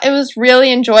thought it was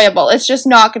really enjoyable. It's just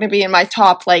not going to be in my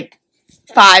top,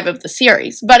 5 of the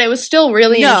series, but it was still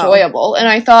really enjoyable. And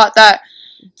I thought that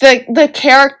the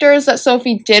characters that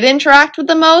Sophie did interact with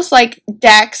the most, like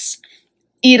Dex,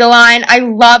 Edeline, I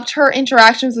loved her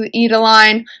interactions with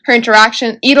Edeline's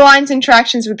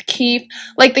interactions with Keith.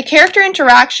 Like, the character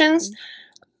interactions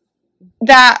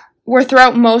that were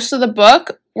throughout most of the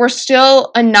book were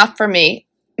still enough for me.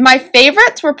 My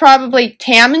favorites were probably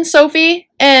Tam and Sophie,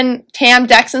 and Tam,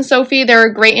 Dex, and Sophie. There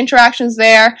were great interactions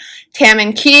there. Tam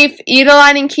and Keith,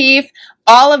 Edeline and Keith,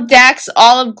 all of Dex,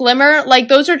 all of Glimmer. Like,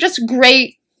 those are just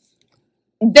great.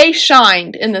 They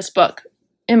shined in this book,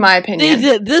 in my opinion. They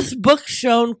did. This book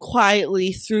shone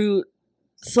quietly through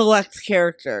select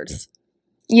characters.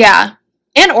 Yeah.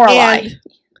 And Orlai.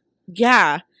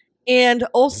 And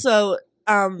also,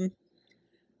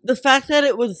 the fact that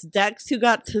it was Dex who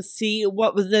got to see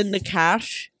what was in the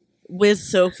cache with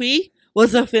Sophie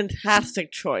was a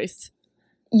fantastic choice.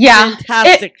 Yeah.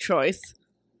 Fantastic choice.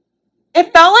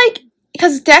 It felt like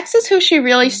because Dex is who she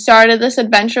really started this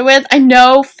adventure with. I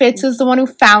know Fitz is the one who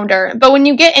found her, but when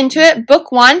you get into it,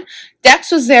 book 1,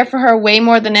 Dex was there for her way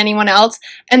more than anyone else,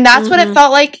 and that's what it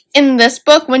felt like in this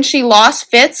book when she lost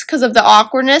Fitz because of the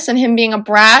awkwardness and him being a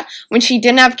brat. When she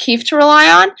didn't have Keith to rely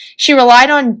on, she relied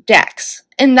on Dex,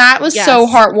 and that was so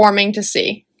heartwarming to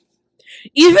see.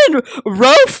 Even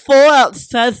Ro full out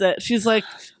says it. She's like...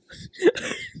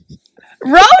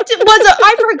 Ro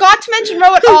I forgot to mention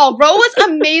Ro at all. Ro was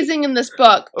amazing in this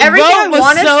book. Everything Ro I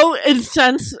wanted. Was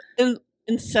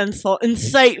so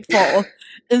insightful,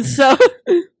 and so.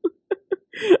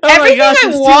 Everything I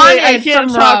wanted I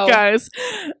can't from talk, Ro. guys.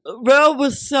 Ro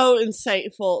was so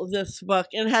insightful this book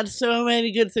and had so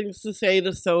many good things to say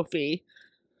to Sophie.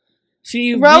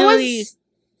 She Ro really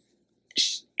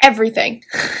was everything.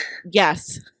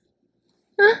 Yes.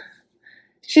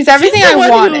 She's everything I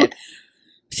wanted.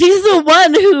 She's the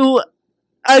one who,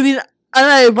 I mean,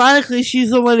 unironically,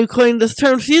 she's the one who coined this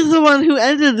term. She's the one who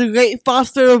ended the Great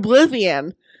Foster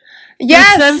Oblivion.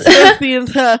 Yes! Sent Sophie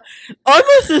into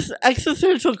almost this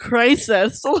existential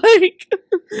crisis. Like,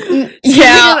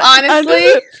 yeah,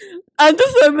 honestly. I'm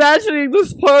just imagining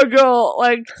this poor girl,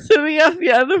 like, sitting at the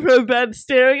end of her bed,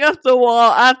 staring at the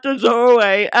wall at the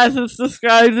doorway, as it's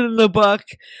described in the book,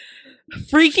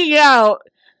 freaking out,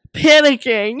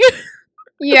 panicking.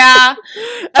 Yeah,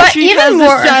 but she has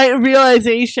this giant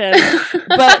realization,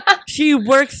 but she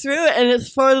works through it, and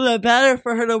it's for the better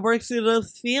for her to work through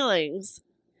those feelings.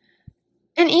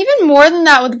 And even more than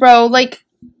that with Ro, like,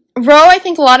 Ro, I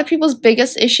think a lot of people's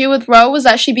biggest issue with Ro was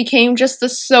that she became just the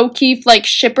Sokeefe, like,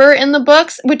 shipper in the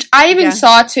books, which I even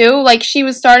saw, too. Like, she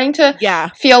was starting to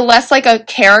feel less like a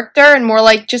character and more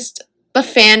like just the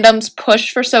fandom's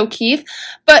push for Sokeefe.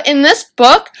 But in this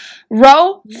book,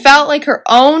 Ro felt like her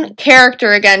own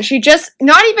character again. She just,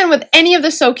 not even with any of the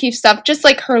Sokeefe stuff, just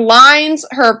like her lines,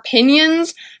 her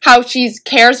opinions, how she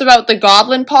cares about the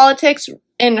goblin politics,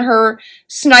 and her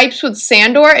snipes with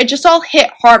Sandor, it just all hit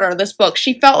harder, this book.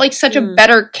 She felt like such a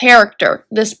better character,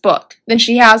 this book, than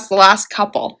she has the last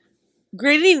couple.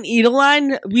 Grady and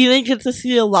Edeline, we didn't get to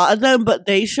see a lot of them, but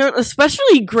they showed,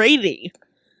 especially Grady.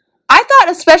 I thought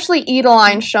especially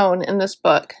Edeline shone in this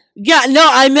book. Yeah, no,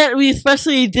 I meant we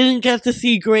especially didn't get to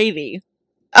see Grady.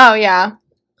 Oh, yeah.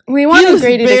 We wanted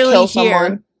Grady to kill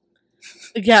someone.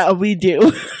 Yeah, we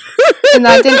do. And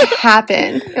that didn't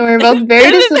happen. And we were both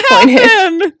very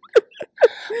disappointed.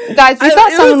 Guys, we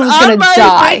thought someone was going to die. It was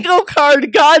on my bingo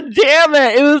card. God damn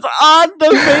it. It was on the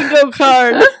bingo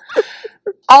card.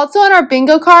 Also on our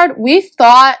bingo card, we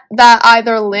thought that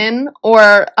either Lynn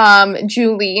or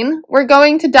Julene were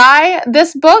going to die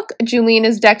this book. Julene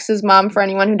is Dex's mom, for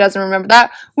anyone who doesn't remember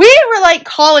that. We were, like,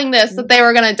 calling this that they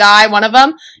were going to die, one of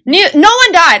them. No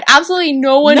one died. Absolutely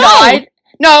no one died.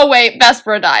 No, wait,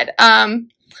 Vespera died.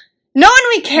 No one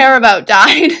we care about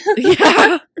died.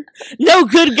 Yeah. No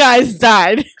good guys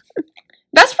died.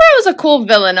 Vespera was a cool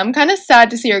villain. I'm kind of sad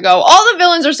to see her go. All the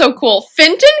villains are so cool.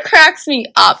 Finton cracks me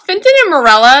up. Finton and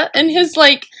Morella and his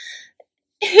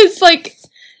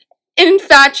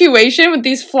infatuation with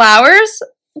these flowers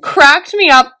cracked me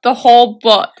up the whole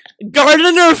book.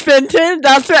 Gardener Finton?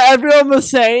 That's what everyone was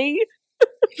saying?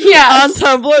 Yeah. On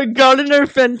Tumblr, Gardener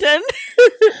Finton?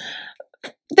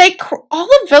 All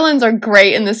the villains are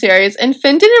great in the series, and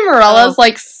Finton and Morella's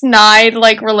snide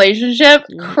relationship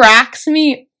cracks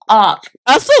me up.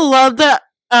 I also love that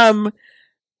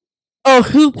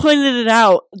who pointed it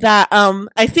out? That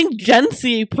I think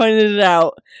Jency pointed it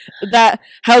out, that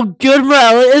how good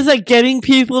Morella is at getting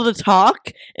people to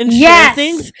talk and share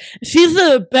things. She's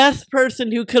the best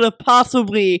person who could have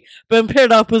possibly been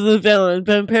paired up with a villain,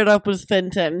 been paired up with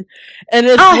Finton, and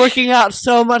it's working out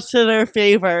so much to their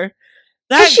favor.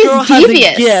 That girl has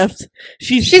a gift.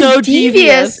 She's so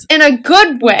devious in a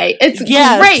good way. It's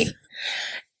great.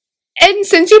 And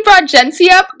since you brought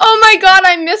Jency up, oh my god,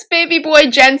 I miss baby boy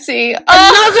Jency.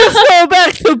 Let's go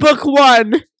back to book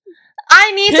 1.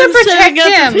 I need to protect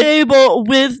him. At the table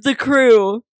with the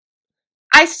crew.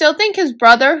 I still think his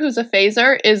brother, who's a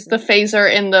phaser, is the phaser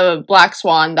in the Black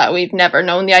Swan that we've never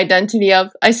known the identity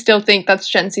of. I still think that's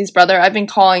Jency's brother. I've been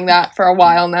calling that for a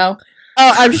while now.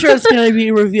 Oh, I'm sure it's going to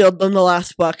be revealed in the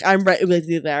last book. I'm right with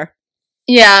you there.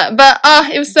 Yeah, but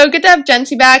it was so good to have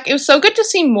Jency back. It was so good to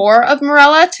see more of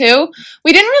Morella, too.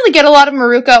 We didn't really get a lot of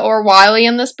Maruka or Wiley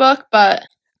in this book, but...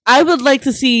 I would like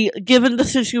to see, given the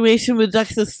situation with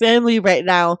Dex's family right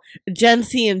now,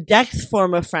 Jency and Dex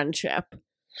form a friendship.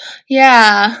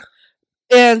 Yeah.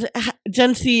 And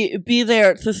Jency be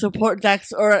there to support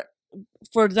Dex, or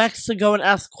for Dex to go and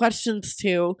ask questions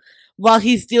to, while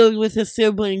he's dealing with his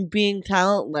sibling being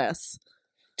talentless.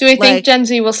 Do we think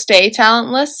Jency will stay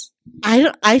talentless?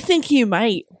 I think he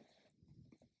might.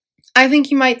 I think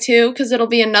he might too, because it'll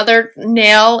be another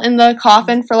nail in the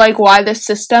coffin for like why the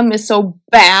system is so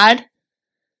bad.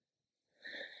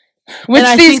 Which and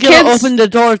I think it'll open the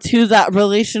door to that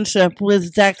relationship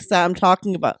with Dex that I'm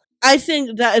talking about. I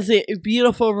think that is a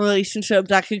beautiful relationship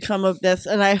that could come of this,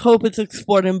 and I hope it's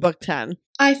explored in book 10.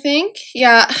 I think,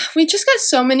 yeah, we just got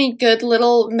so many good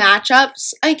little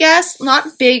matchups, I guess.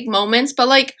 Not big moments, but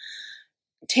like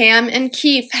Tam and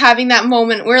Keefe having that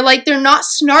moment where like they're not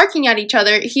snarking at each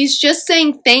other. He's just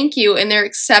saying thank you and they're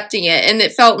accepting it, and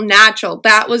it felt natural.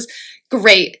 That was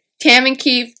great. Tam and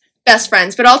Keefe, best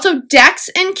friends. But also Dex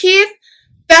and Keefe,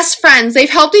 best friends. They've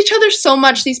helped each other so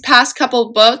much these past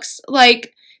couple books.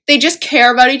 Like, they just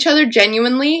care about each other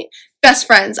genuinely. Best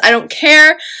friends. I don't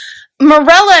care.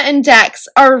 Morella and Dex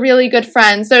are really good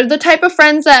friends. They're the type of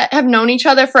friends that have known each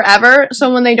other forever,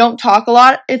 so when they don't talk a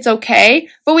lot, it's okay.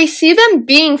 But we see them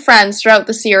being friends throughout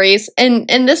the series, and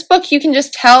in this book, you can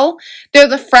just tell they're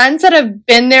the friends that have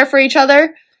been there for each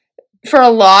other for a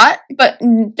lot, but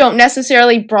don't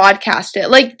necessarily broadcast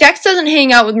it. Like, Dex doesn't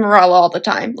hang out with Morella all the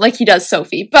time, like he does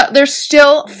Sophie, but they're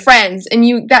still friends,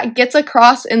 and that gets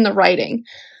across in the writing.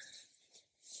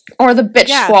 Or the bitch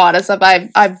squad, as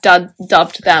I've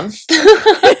dubbed them.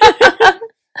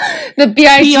 The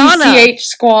BITCH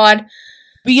squad.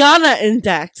 Biana and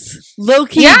Dex.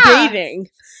 Low-key dating.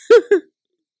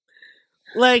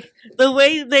 Like, the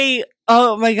way they...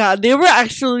 Oh my god, they were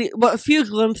actually... What few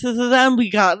glimpses of them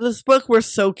we got in this book were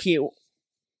so cute.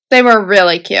 They were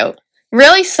really cute.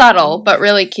 Really subtle, but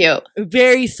really cute.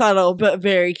 Very subtle, but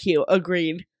very cute.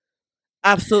 Agreed.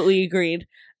 Absolutely agreed.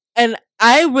 And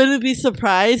I wouldn't be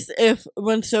surprised if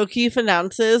when Sokeefe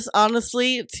announces,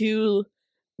 honestly, to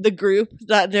the group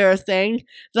that they're a thing,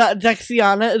 that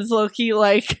Dexiana is low-key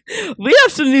like, we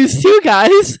have some news too,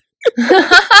 guys.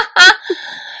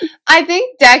 I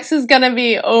think Dex is gonna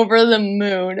be over the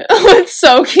moon with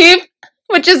Sokeefe,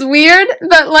 which is weird,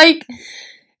 but like,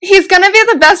 he's gonna be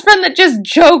the best friend that just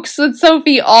jokes with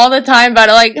Sophie all the time about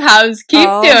it, like, how's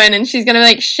Keefe doing? And she's gonna be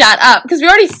like, shut up. Because we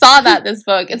already saw that this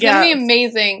book. It's gonna be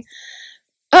amazing.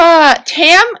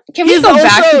 Tam, can we go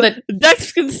back to the...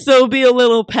 Dex can still be a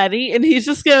little petty, and he's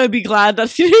just gonna be glad that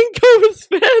she didn't go with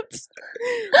Spence.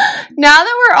 Now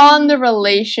that we're on the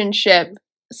relationship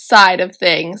side of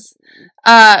things,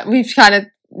 we've kind of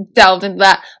delved into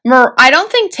that. I don't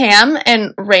think Tam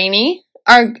and Rainy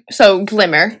are... So,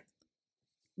 Glimmer.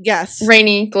 Yes.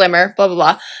 Rainy, Glimmer, blah, blah,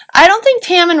 blah. I don't think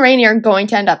Tam and Rainy are going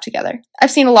to end up together.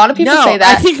 I've seen a lot of people say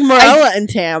that. I think Morella and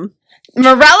Tam.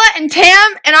 Morella and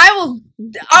Tam, and I will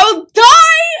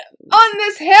die on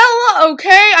this hill,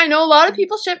 okay? I know a lot of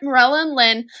people ship Morella and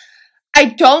Lynn. I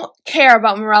don't care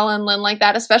about Morella and Lynn like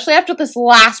that, especially after this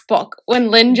last book, when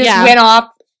Lynn just went off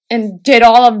and did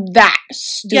all of that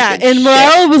stupid shit. And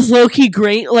Morella was low-key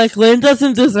great. Like, Lynn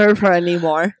doesn't deserve her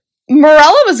anymore.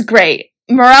 Morella was great.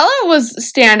 Morella was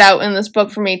standout in this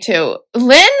book for me, too.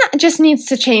 Lynn just needs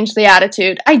to change the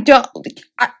attitude.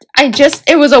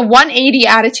 It was a 180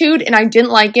 attitude, and I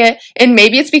didn't like it. And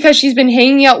maybe it's because she's been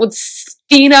hanging out with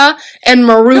Stina and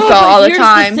Maruka all the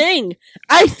time. Here's the thing.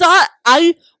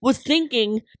 I was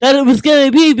thinking that it was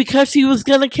going to be because she was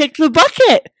going to kick the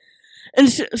bucket. And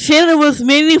Shannon was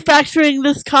manufacturing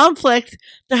this conflict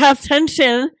to have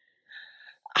tension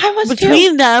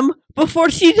between them before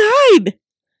she died.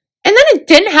 And then it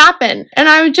didn't happen, and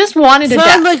I just wanted to death.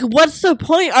 I'm like, what's the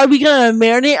point? Are we going to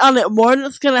marinate on it more than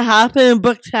it's going to happen in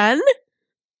book 10?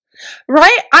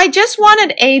 Right? I just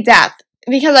wanted a death,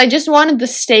 because I just wanted the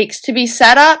stakes to be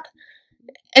set up,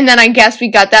 and then I guess we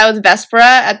got that with Vespera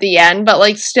at the end, but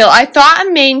like still, I thought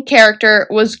a main character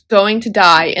was going to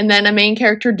die, and then a main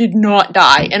character did not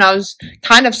die, and I was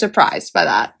kind of surprised by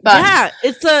that. But yeah,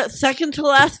 it's a second to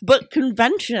last book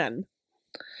convention.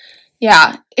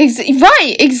 Yeah,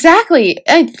 right, exactly.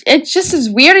 It's just as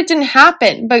weird it didn't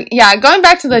happen. But yeah, going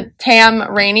back to the Tam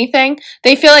Rainy thing,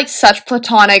 they feel like such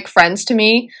platonic friends to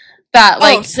me that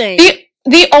like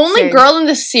the only girl in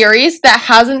the series that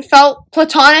hasn't felt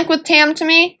platonic with Tam to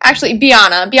me, actually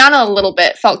Biana a little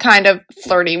bit felt kind of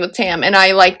flirty with Tam, and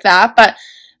I liked that. But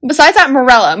besides that,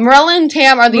 Morella and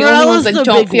Tam are the only ones that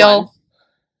don't feel.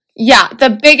 Yeah, the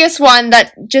biggest one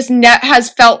that just has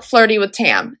felt flirty with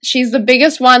Tam. She's the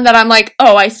biggest one that I'm like,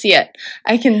 oh, I see it.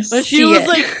 I can see it. She was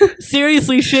like,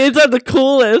 seriously, shades are the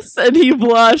coolest, and he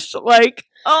blushed, like,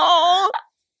 oh.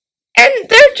 And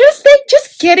they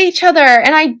just get each other,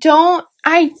 and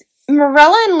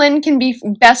Morella and Lynn can be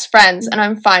best friends, and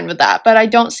I'm fine with that, but I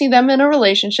don't see them in a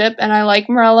relationship, and I like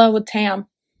Morella with Tam.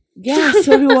 Yeah,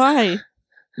 so do I.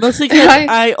 Mostly because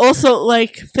I also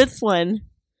like Fitzlyn.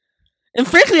 And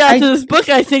frankly, after this book,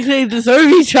 I think they deserve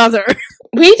each other.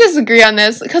 we disagree on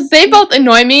this because they both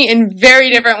annoy me in very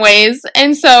different ways,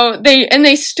 and so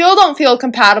they still don't feel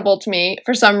compatible to me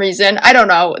for some reason. I don't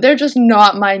know. They're just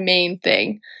not my main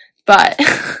thing, but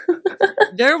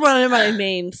they're one of my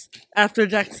mains after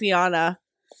Dexiana,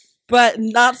 but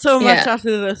not so much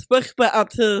after this book. But up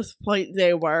to this point,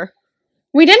 they were.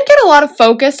 We didn't get a lot of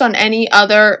focus on any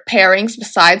other pairings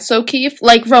besides Sokeefe,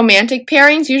 like romantic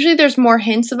pairings. Usually there's more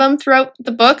hints of them throughout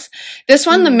the books. This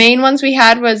one, the main ones we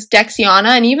had was Dexiana,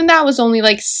 and even that was only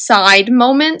like side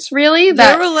moments, really.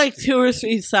 There were like 2 or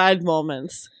 3 side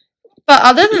moments. But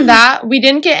other than that, we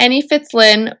didn't get any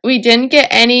Fitzlyn. We didn't get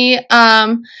any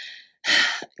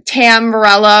Tam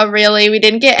Morella, really. We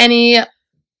didn't get any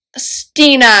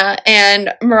Stina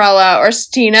and Morella or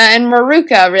Stina and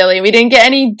Maruka, really. We didn't get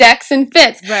any Dex and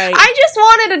Fitz. Right. I just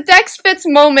wanted a Dex Fitz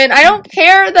moment. I don't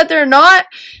care that they're not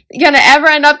gonna ever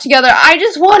end up together. I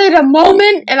just wanted a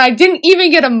moment, and I didn't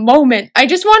even get a moment. I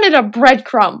just wanted a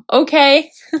breadcrumb, okay?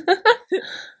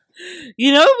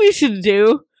 You know what we should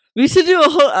do? We should do a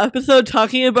whole episode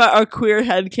talking about our queer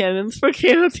headcanons for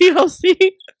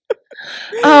KOTLC.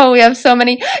 Oh, we have so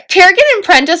many. Tiergan and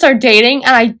Prentice are dating,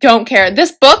 and I don't care.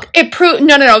 This book, it proved.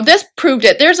 No. This proved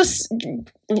it.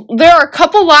 There are a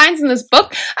couple lines in this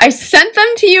book. I sent them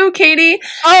to you, Katie.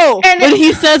 Oh, and when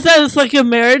he says that it's like a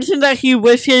marriage and that he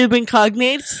wished he had been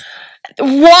cognates.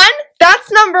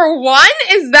 That's number 1.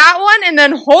 Is that one? And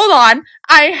then hold on,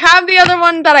 I have the other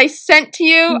one that I sent to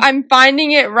you. I'm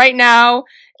finding it right now.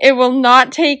 It will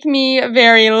not take me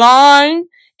very long.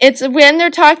 It's when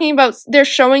they're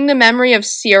showing the memory of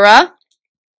Syrah,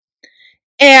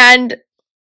 and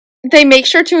they make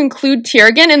sure to include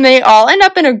Tiergan, and they all end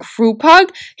up in a group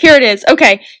hug. Here it is.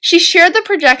 Okay, she shared the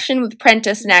projection with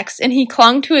Prentice next, and he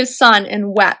clung to his son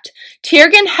and wept.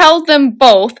 Tiergan held them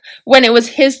both when it was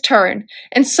his turn,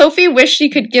 and Sophie wished she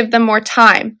could give them more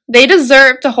time. They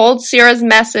deserve to hold Syrah's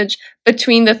message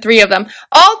between the 3 of them.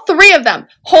 All 3 of them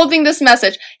holding this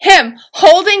message. Him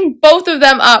holding both of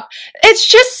them up. It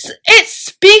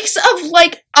speaks of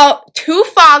like 2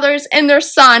 fathers and their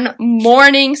son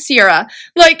mourning Syrah.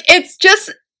 Like, it's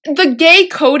just, the gay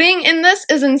coding in this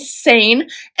is insane.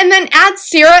 And then add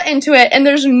Syrah into it, and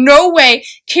there's no way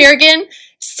Tiergan,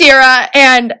 Syrah,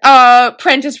 and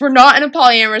Prentice were not in a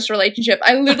polyamorous relationship.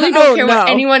 I literally don't care what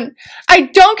anyone... I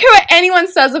don't care what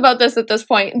anyone says about this at this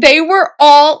point. They were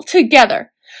all together.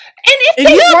 And if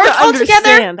they weren't all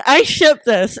together... I ship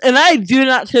this, and I do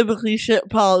not typically ship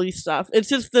poly stuff. It's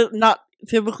just not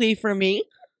typically for me.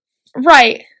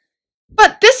 Right.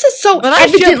 But this is so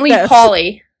evidently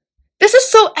poly. This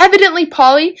is so evidently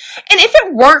poly. And if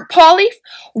it weren't poly,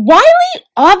 Wiley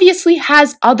obviously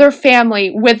has other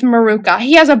family with Maruka.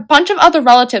 He has a bunch of other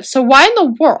relatives. So why in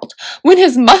the world, when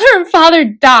his mother and father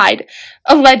died,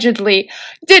 allegedly,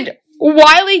 did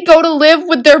Wiley go to live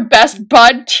with their best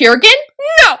bud, Tiergan?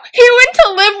 No! He went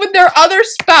to live with their other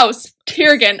spouse,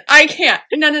 Tiergan. I can't.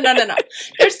 No.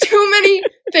 There's too many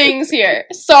things here.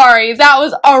 Sorry, that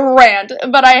was a rant,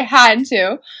 but I had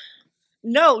to.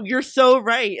 No, you're so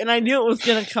right, and I knew it was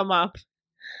gonna come up.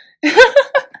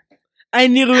 I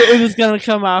knew it was gonna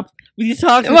come up. We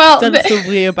talked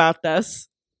extensively about this.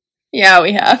 Yeah,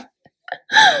 we have.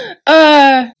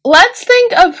 Let's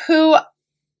think of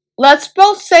let's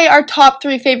both say our top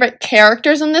 3 favorite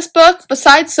characters in this book,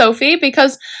 besides Sophie,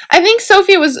 because I think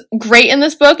Sophie was great in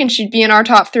this book, and she'd be in our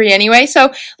top 3 anyway.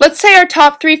 So let's say our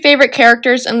top 3 favorite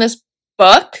characters in this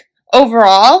book,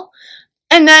 overall,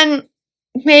 and then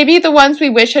maybe the ones we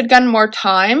wish had gotten more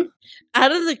time.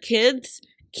 Out of the kids,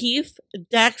 Keith,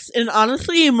 Dex, and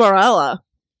honestly, Morella.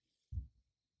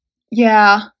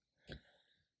 Yeah.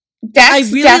 Dex, I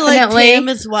really definitely.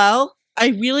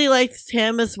 liked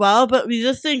Tam as well. But we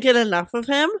just didn't get enough of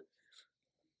him.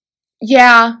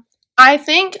 Yeah. I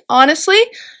think, honestly,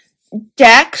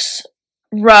 Dex,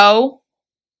 Ro,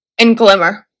 and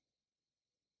Glimmer.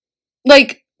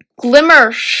 Like,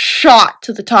 Glimmer shot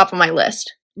to the top of my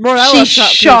list. Morella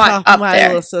shot up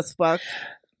there. This book.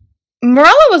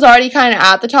 Morella was already kind of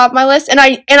at the top of my list, and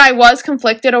I was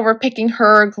conflicted over picking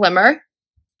her or Glimmer,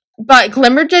 but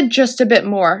Glimmer did just a bit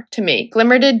more to me. To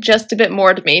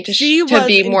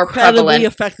be more prevalent,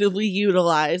 effectively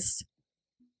utilized.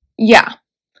 Yeah,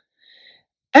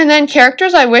 and then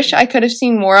characters I wish I could have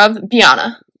seen more of: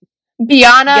 Biana,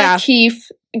 Keith,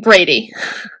 Grady.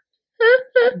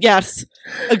 Yes,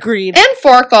 agreed. And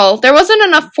Forkle. There wasn't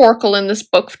enough Forkle in this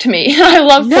book to me. I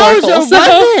love Forkle. No,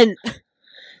 there wasn't.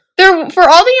 For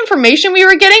all the information we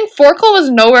were getting, Forkle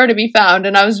was nowhere to be found,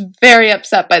 and I was very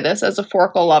upset by this as a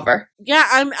Forkle lover. Yeah,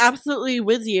 I'm absolutely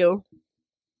with you.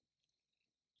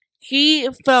 he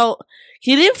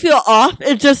didn't feel off.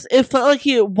 It felt like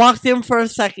he walked in for a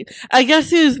second. I guess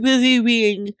he was busy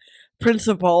being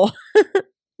principal.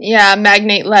 Yeah,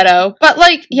 Magnate Leto. But,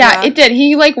 like, yeah, it did.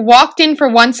 He, like, walked in for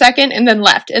 1 second and then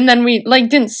left. And then we, like,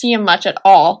 didn't see him much at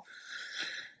all.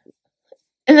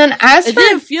 And then it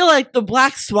didn't feel like the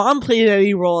Black Swan played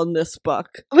any role in this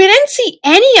book. We didn't see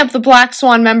any of the Black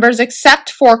Swan members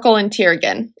except Forkel and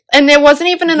Tiergan. And it wasn't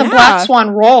even in the Black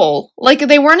Swan role. Like,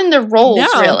 they weren't in their roles,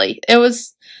 really. It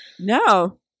was...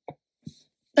 No.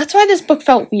 That's why this book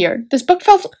felt weird. This book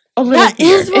felt a little weird. That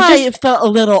is why it felt a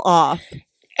little off.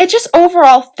 It just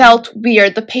overall felt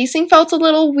weird. The pacing felt a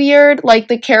little weird. Like,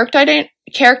 the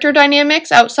character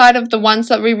dynamics outside of the ones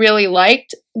that we really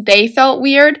liked, they felt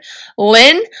weird.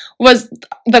 Lynn was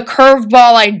the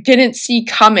curveball I didn't see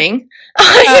coming.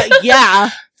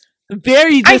 Yeah.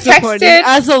 Very disappointing.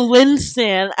 As a Lynn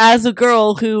stan, as a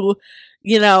girl who,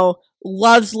 you know,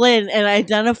 loves Lynn and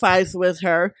identifies with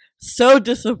her, so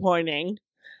disappointing.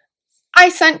 I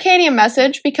sent Katie a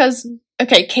message because...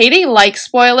 Okay, Katie likes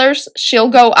spoilers. She'll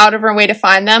go out of her way to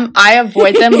find them. I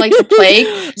avoid them like the plague.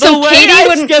 So Katie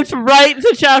wouldn't skip right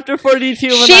to chapter 42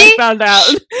 when I found out.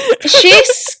 She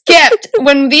skipped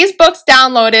when these books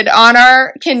downloaded on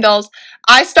our Kindles.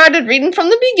 I started reading from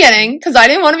the beginning because I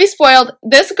didn't want to be spoiled.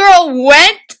 This girl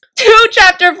went to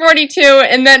chapter 42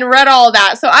 and then read all of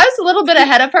that. So I was a little bit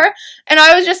ahead of her, and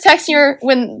I was just texting her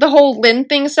when the whole Lynn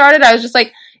thing started. I was just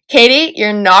like, Katie,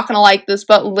 you're not going to like this,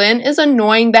 but Lynn is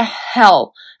annoying the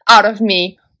hell out of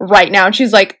me right now. And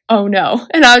she's like, oh no.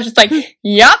 And I was just like,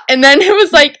 yep. And then it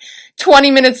was like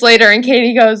 20 minutes later and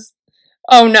Katie goes,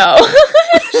 oh no.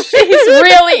 She's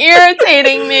really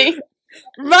irritating me.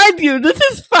 Mind you, this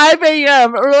is 5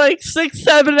 a.m. or like 6,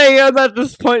 7 a.m. at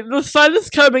this point. The sun is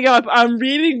coming up. I'm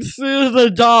reading through the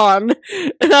dawn.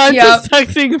 And I'm just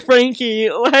texting Frankie.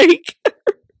 Like...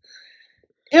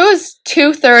 It was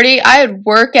 2:30. I had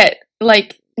work at,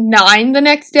 like, 9 the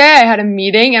next day. I had a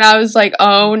meeting, and I was like,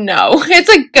 oh, no. It's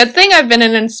a good thing I've been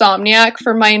an insomniac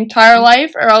for my entire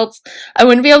life, or else I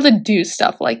wouldn't be able to do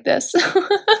stuff like this.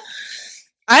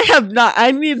 I have not.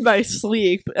 I need my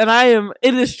sleep, and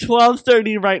it is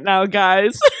 12:30 right now,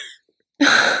 guys.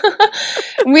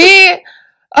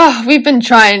 We've been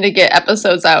trying to get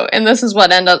episodes out, and this is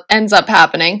what ends up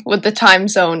happening with the time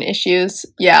zone issues.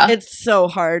 Yeah. It's so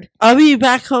hard. I'll be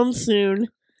back home soon.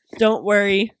 Don't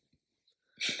worry.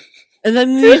 And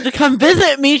then you need to come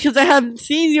visit me because I haven't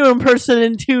seen you in person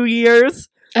in 2 years.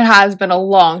 It has been a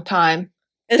long time.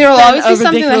 There will always be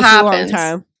something that happens.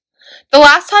 The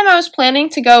last time I was planning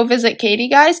to go visit Katie,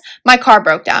 guys, my car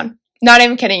broke down. Not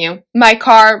even kidding you. My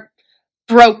car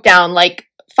broke down, like,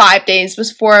 5 days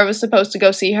before I was supposed to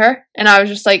go see her, and I was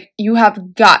just like, you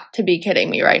have got to be kidding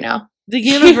me right now. The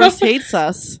universe hates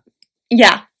us.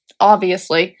 Yeah,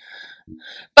 obviously.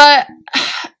 But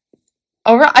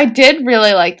I did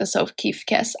really like the Sokeefe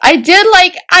kiss. I did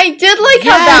like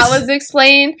how that was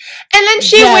explained. And then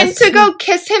she went to go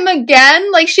kiss him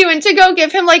again. Like, she went to go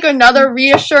give him, like, another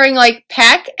reassuring, like,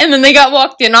 peck, and then they got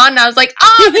walked in on, and I was like,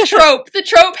 the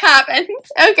trope happened.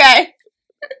 Okay.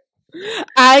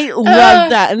 I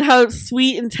loved that, and how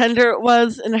sweet and tender it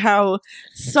was, and how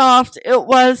soft it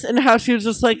was, and how she was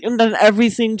just like, and then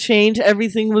everything changed,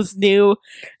 everything was new,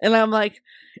 and I'm like,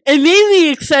 it made me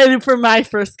excited for my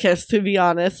first kiss, to be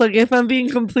honest. Like, if I'm being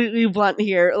completely blunt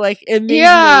here, like, it made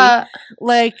me,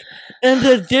 like, and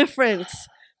the difference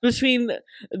between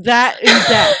that and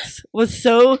Dex was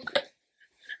so...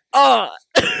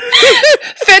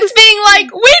 Fitz being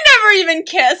like, we never even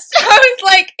kissed. I was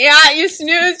like, yeah, you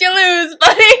snooze, you lose,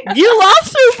 buddy. You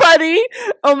lost her, buddy.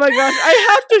 Oh my gosh,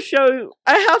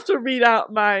 I have to read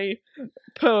out my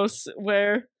post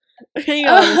where, hang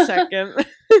on a second.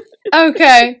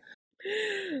 Okay.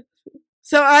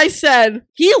 So I said,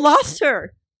 he lost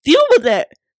her. Deal with it.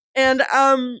 And,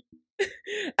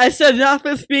 I said,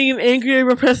 Nafis being an angry,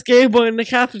 repressed gay boy in the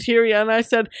cafeteria, and I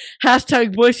said,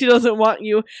 hashtag boy, she doesn't want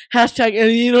you, hashtag,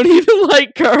 and you don't even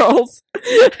like girls.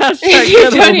 Hashtag,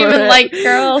 you don't even like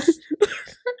girls.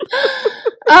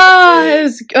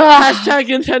 Hashtag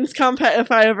intense compet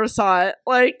if I ever saw it.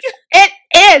 Like, it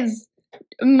is.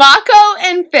 Mako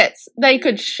and Fitz, they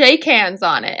could shake hands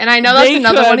on it. And I know that's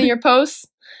another one of your posts.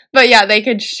 But yeah, they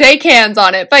could shake hands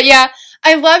on it. But yeah,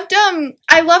 I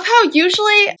love how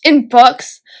usually in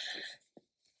books,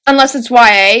 unless it's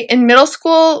YA, in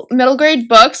middle grade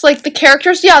books, like the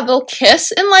characters, they'll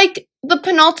kiss in like the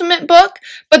penultimate book,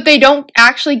 but they don't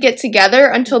actually get together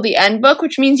until the end book,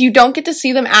 which means you don't get to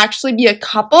see them actually be a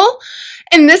couple.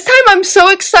 And this time I'm so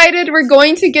excited we're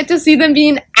going to get to see them be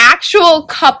an actual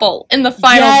couple in the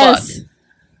final book.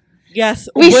 Yes.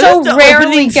 We so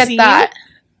rarely get that.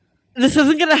 this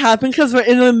isn't going to happen because we're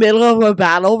in the middle of a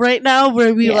battle right now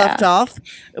where we left off.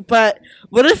 But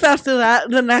what if after that,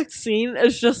 the next scene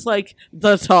is just like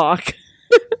the talk?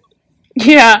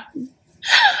 Yeah.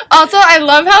 Also, I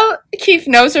love how Keith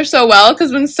knows her so well,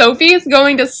 because when Sophie is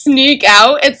going to sneak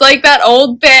out, it's like that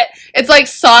old bit. It's like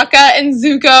Sokka and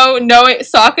Zuko knowing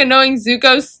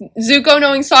Zuko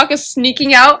knowing Sokka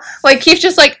sneaking out. Like, Keith's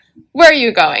just like, where are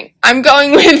you going? I'm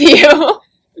going with you.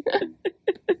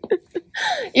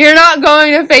 You're not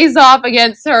going to face off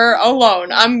against her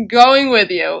alone. I'm going with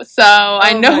you. So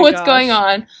I know what's going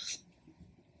on.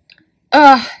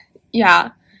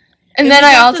 Yeah. And then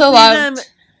I also loved...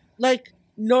 Like,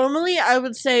 normally I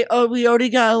would say, oh, we already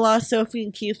got a lot of Sophie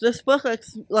and Keith this book,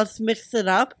 let's mix it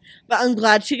up. But I'm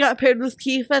glad she got paired with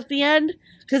Keith at the end,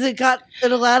 because it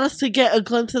allowed us to get a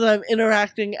glimpse of them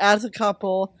interacting as a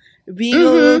couple, being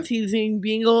a little teasing,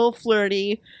 being a little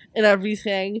flirty, and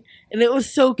everything. And it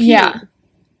was so cute. Yeah.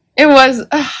 It was...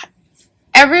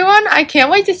 everyone, I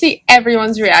can't wait to see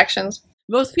everyone's reactions.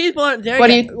 Most people aren't there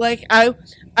yet. Like, I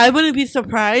wouldn't be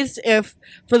surprised if,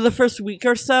 for the first week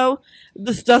or so,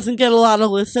 this doesn't get a lot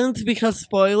of listens because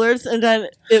spoilers, and then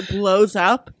it blows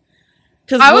up.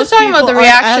 I was talking about the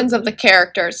reactions of the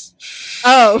characters.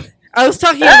 Oh, I was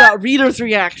talking about readers'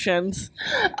 reactions.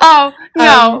 Oh,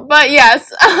 no, but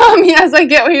yes. Yes, I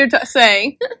get what you're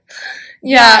saying.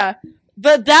 Yeah.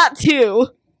 But that, too,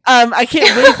 I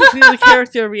can't wait to see the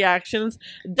character reactions.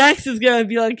 Dex is gonna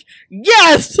be like,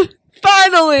 yes!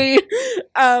 Finally!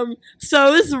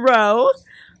 So is Ro.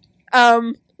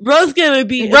 Ro's gonna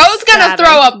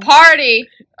throw a party.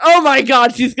 Oh my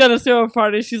god, she's gonna throw a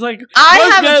party. She's like, I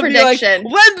have a prediction.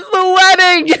 Like, when's the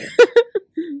wedding?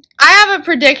 I have a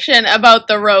prediction about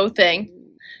the Ro thing.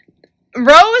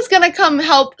 Ro is gonna come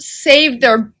help save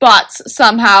their butts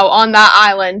somehow on that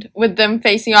island with them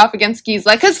facing off against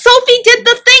Gisela. Because Sophie did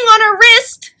the thing on her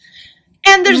wrist!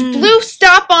 And there's blue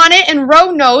stuff on it, and Ro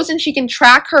knows, and she can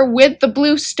track her with the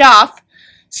blue stuff.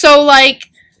 So, like,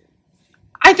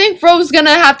 I think Ro's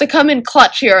gonna have to come in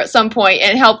clutch here at some point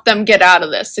and help them get out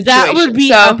of this situation. That would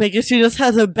be epic if she just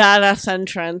has a badass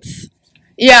entrance.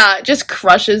 Yeah, just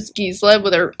crushes Gisela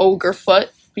with her ogre foot.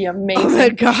 Be amazing. Oh my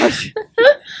gosh.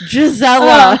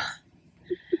 Gisela.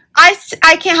 I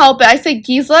can't help it. I say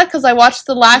Gisela because I watched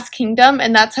The Last Kingdom,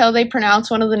 and that's how they pronounce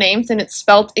one of the names, and it's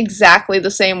spelt exactly the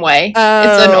same way.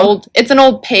 It's an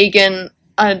old pagan,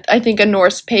 I think a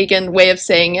Norse pagan way of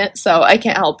saying it, so I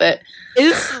can't help it.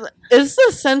 Is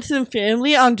the Sensen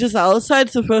family on Gisela's side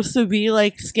supposed to be,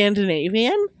 like,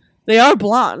 Scandinavian? They are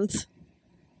blondes.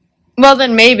 Well,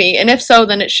 then maybe, and if so,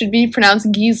 then it should be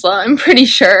pronounced Gisela, I'm pretty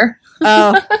sure.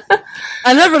 Oh.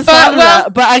 I never thought of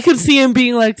that, but I could see him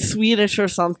being, like, Swedish or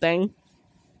something.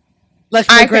 Like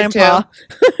my grandpa.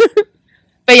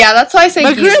 But yeah, that's why I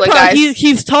say Gisela, guys.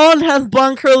 He's tall and has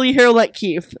blonde curly hair like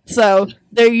Keith. So,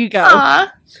 there you go.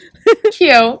 Aw.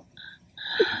 Cute.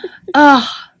 And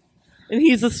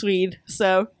he's a Swede,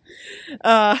 so...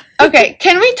 Okay,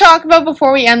 can we talk about,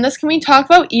 before we end this, can we talk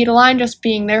about Edeline just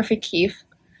being there for Keith?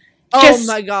 Oh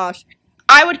my gosh.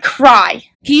 I would cry.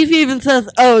 Keith even says,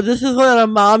 oh, this is what a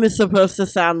mom is supposed to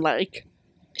sound like.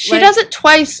 She does it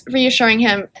twice, reassuring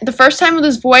him. The first time with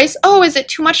his voice, oh, is it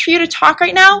too much for you to talk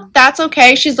right now? That's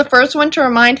okay. She's the first one to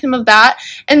remind him of that.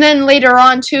 And then later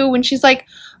on, too, when she's like,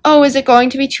 oh, is it going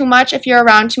to be too much if you're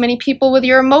around too many people with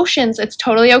your emotions? It's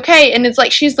totally okay. And it's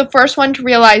like, she's the first one to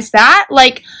realize that.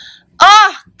 Like,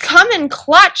 come in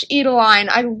clutch, Edeline.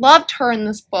 I loved her in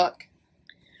this book.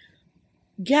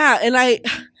 Yeah, and I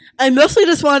mostly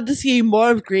just wanted to see more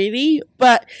of Grady,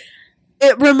 but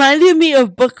it reminded me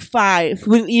of book 5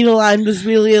 when Edeline was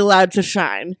really allowed to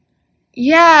shine.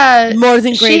 Yeah. More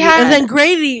than Grady. And then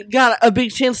Grady got a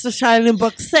big chance to shine in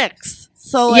book 6.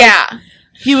 So,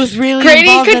 he was really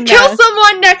Grady could kill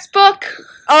someone next book.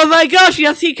 Oh my gosh,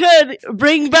 yes he could.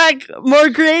 Bring back more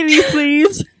Grady,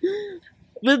 please.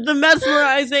 With the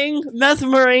mesmerizing,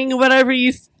 whatever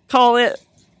you call it.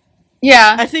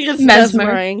 Yeah. I think it's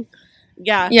mesmering.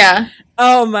 Yeah. Yeah.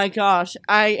 Oh my gosh.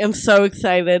 I am so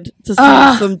excited to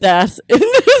see some death in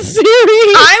this series.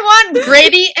 I want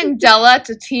Grady and Della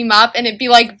to team up and it'd be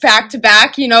like back to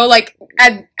back, you know, like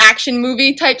an action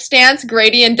movie type stance.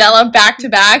 Grady and Della back to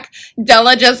back.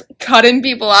 Della just cutting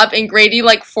people up and Grady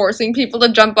like forcing people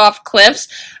to jump off cliffs.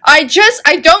 I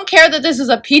don't care that this is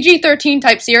a PG-13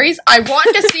 type series. I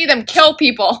want to see them kill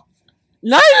people.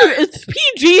 It's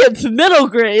PG, it's middle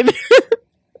grade.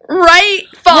 Right?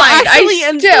 Fine. Well, actually,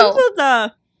 in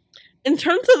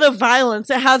terms of the violence,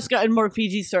 it has gotten more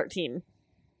PG-13.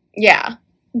 Yeah,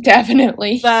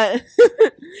 definitely. But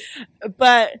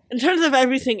in terms of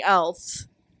everything else,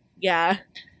 yeah.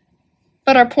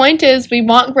 But our point is, we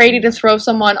want Grady to throw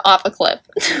someone off a cliff.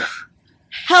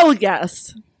 Hell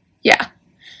yes. Yeah.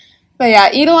 But yeah,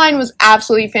 Edeline was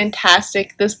absolutely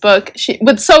fantastic, this book.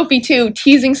 With Sophie, too,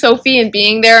 teasing Sophie and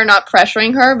being there and not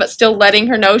pressuring her, but still letting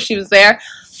her know she was there.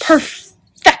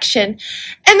 Perfection.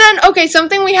 And then, okay,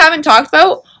 something we haven't talked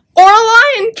about,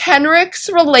 Orlai and Kenrick's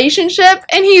relationship,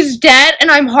 and he's dead,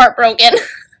 and I'm heartbroken.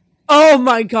 Oh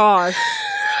my gosh.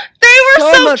 They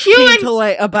were so much cute. came to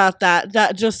light about that.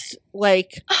 That just,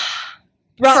 like,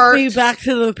 brought me back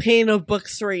to the pain of book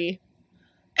 3.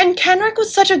 And Kenrick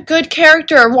was such a good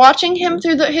character. Watching him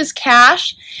through his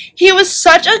cache, he was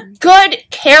such a good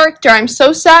character. I'm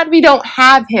so sad we don't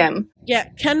have him. Yeah,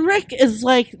 Kenrick is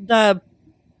like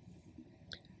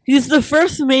he's the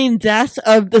first main death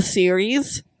of the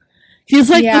series. He's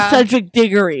like the Cedric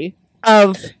Diggory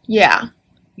of,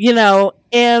 you know,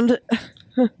 and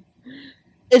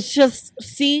it's just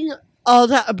seeing all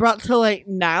that brought to light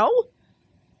now,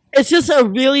 it's just a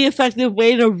really effective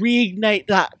way to reignite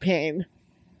that pain.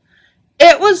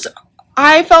 I was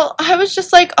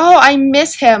just like, oh, I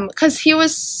miss him, because he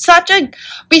was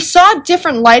we saw a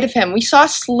different light of him. We saw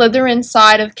Slytherin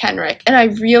side of Kenrick, and I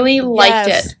really liked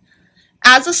it.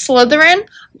 As a Slytherin,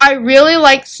 I really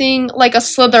like seeing, like, a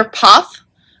Slitherpuff.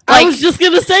 I was just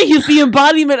gonna say, he's the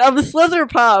embodiment of a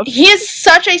Slitherpuff. He is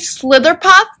such a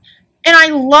Slitherpuff, and I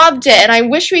loved it, and I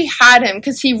wish we had him,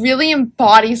 because he really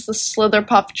embodies the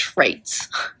Slitherpuff traits.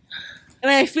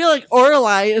 And I feel like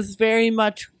Orlai is very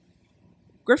much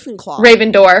Gryffindor.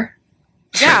 Ravenclaw.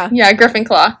 Yeah. Yeah,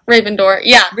 Gryffindor. Ravenclaw.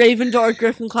 Yeah. Ravenclaw,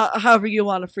 Gryffindor, however you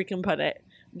want to freaking put it.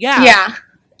 Yeah. Yeah,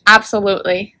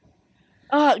 absolutely.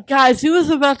 Guys, who is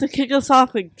about to kick us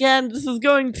off again? This is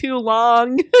going too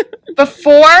long.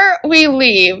 Before we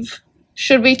leave,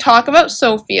 should we talk about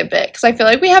Sophie a bit? Because I feel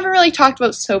like we haven't really talked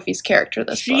about Sophie's character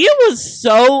this book. She was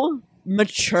so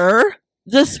mature,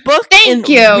 this book. Thank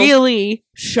you. Really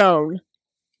shown.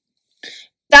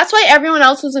 That's why everyone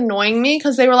else was annoying me,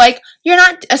 because they were like, you're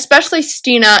not, especially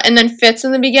Stina, and then Fitz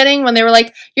in the beginning, when they were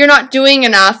like, you're not doing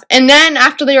enough. And then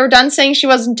after they were done saying she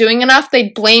wasn't doing enough,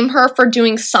 they'd blame her for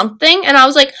doing something. And I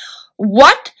was like,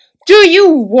 what do you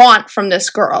want from this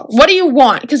girl? What do you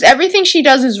want? Because everything she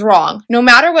does is wrong. No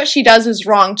matter what she does is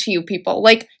wrong to you people.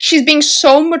 Like, she's being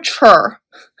so mature.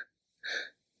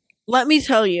 Let me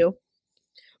tell you,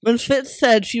 when Fitz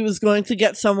said she was going to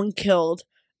get someone killed,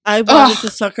 I wanted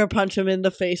to sucker punch him in the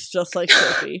face just like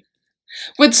Sophie.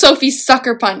 With Sophie's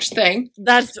sucker punch thing.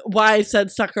 That's why I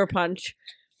said sucker punch.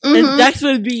 Mm-hmm. And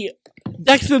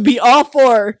Dex would be all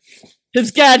for his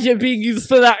gadget being used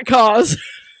for that cause.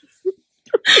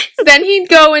 Then he'd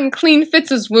go and clean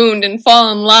Fitz's wound and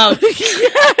fall in love.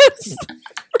 Yes!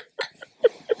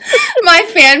 My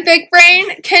fanfic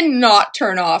brain cannot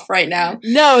turn off right now.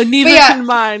 No, neither can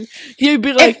mine. He'd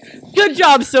be like, good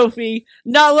job, Sophie.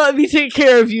 Now let me take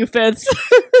care of you, Fitz.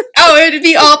 Oh, it would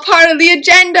be all part of the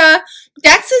agenda.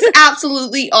 Dex is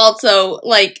absolutely also,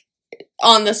 like,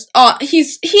 on this.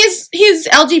 He's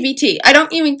LGBT. I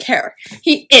don't even care.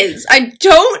 He is.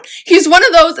 He's one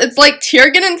of those, it's like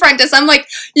Tiergan and Prentice. I'm like,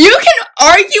 you can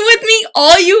argue with me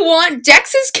all you want.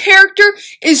 Dex's character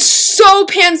is so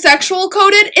pansexual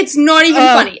coded, it's not even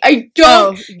funny. I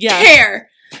don't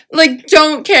care. Like,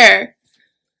 don't care.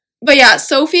 But yeah,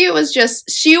 Sophie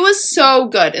she was so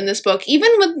good in this book.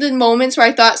 Even with the moments where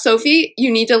I thought, Sophie,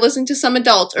 you need to listen to some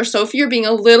adults, or Sophie, you're being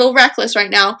a little reckless right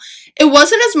now. It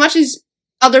wasn't as much as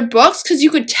other books, because you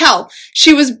could tell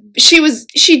she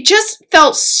just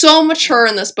felt so mature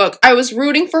in this book. I was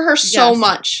rooting for her so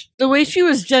much. The way she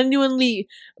was genuinely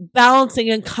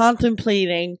balancing and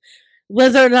contemplating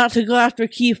whether or not to go after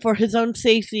Keith for his own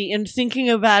safety, and thinking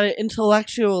about it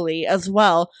intellectually as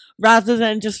well, rather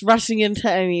than just rushing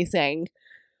into anything,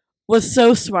 was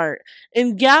so smart.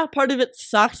 And yeah, part of it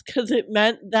sucked because it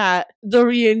meant that the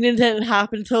reunion didn't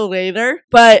happen till later,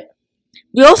 but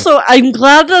I'm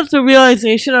glad that the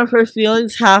realization of her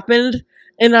feelings happened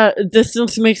in a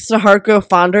distance makes the heart grow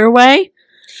fonder way.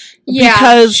 Yeah,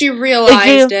 because she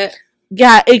realized it.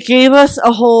 Yeah, it gave us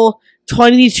a whole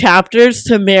 20 chapters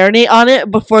to marinate on it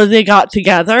before they got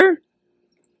together.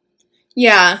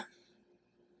 Yeah.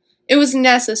 It was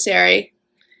necessary.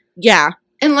 Yeah.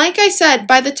 And like I said,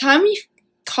 by the time we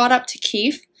caught up to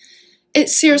Keith, it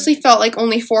seriously felt like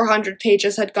only 400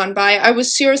 pages had gone by. I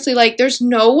was seriously like, there's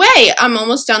no way I'm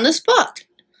almost done this book.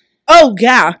 Oh,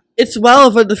 yeah. It's well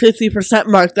over the 50%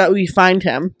 mark that we find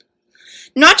him.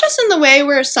 Not just in the way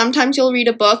where sometimes you'll read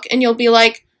a book and you'll be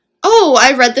like, oh,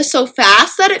 I read this so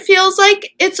fast that it feels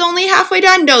like it's only halfway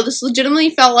done. No, this legitimately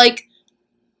felt like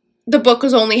the book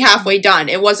was only halfway done.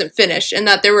 It wasn't finished, and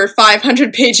that there were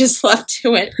 500 pages left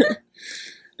to it.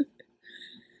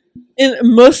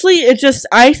 And mostly,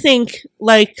 I think,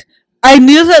 like, I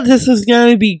knew that this was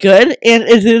going to be good, and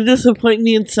it did disappoint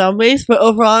me in some ways, but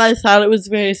overall I thought it was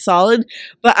very solid.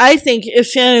 But I think if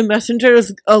Shannon Messenger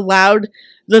is allowed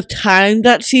the time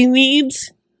that she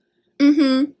needs,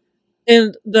 Mm-hmm.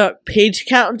 and the page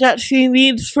count that she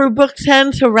needs for book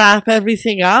 10 to wrap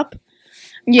everything up,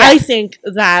 Yeah. I think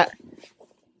that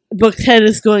book 10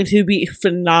 is going to be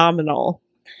phenomenal.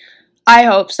 I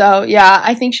hope so. Yeah,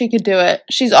 I think she could do it.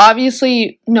 She's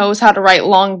obviously knows how to write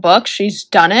long books. She's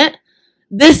done it.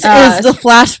 This is the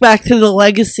flashback to the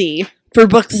Legacy for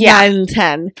books 9 and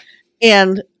 10.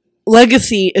 And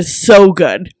Legacy is so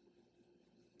good.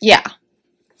 Yeah.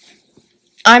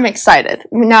 I'm excited.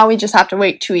 Now we just have to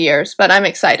wait 2 years, but I'm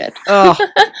excited. Oh.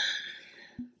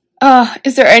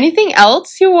 Is there anything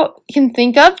else you can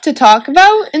think of to talk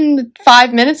about in the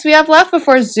 5 minutes we have left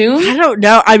before Zoom? I don't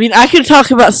know. I mean, I could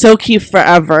talk about Sokeefe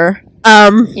forever.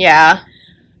 Yeah.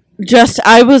 Just,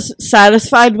 I was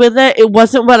satisfied with it. It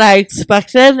wasn't what I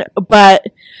expected, but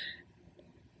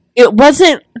it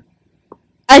wasn't...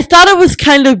 I thought it was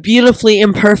kind of beautifully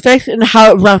imperfect in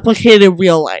how it replicated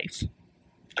real life.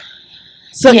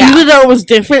 So even though it was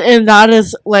different and not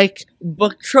as, like,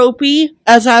 book tropey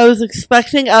as I was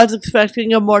expecting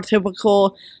a more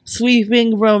typical,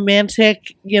 sweeping,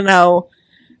 romantic,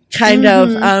 kind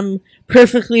of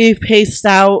perfectly paced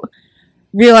out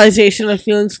realization of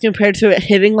feelings compared to it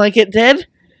hitting like it did.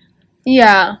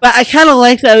 Yeah. But I kind of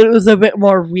like that it was a bit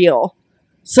more real.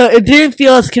 So it didn't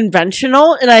feel as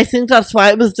conventional, and I think that's why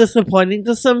it was disappointing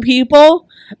to some people.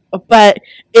 But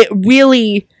it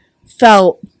really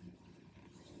felt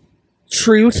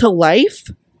true to life.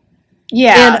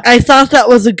 Yeah. And I thought that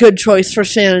was a good choice for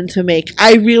Shannon to make.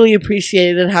 I really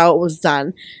appreciated how it was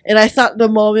done. And I thought the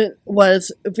moment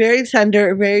was very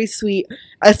tender, very sweet.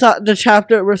 I thought the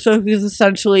chapter where Sophie's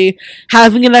essentially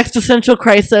having an existential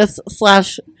crisis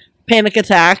 / panic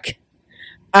attack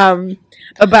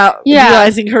about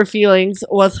realizing her feelings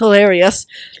was hilarious.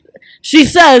 She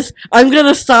says, I'm going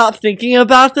to stop thinking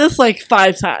about this like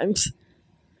 5 times.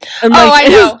 And I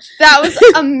know. That was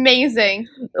amazing.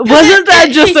 Wasn't that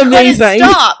just amazing?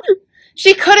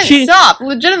 She couldn't stop,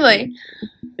 legitimately.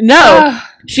 No.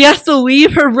 She has to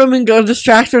leave her room and go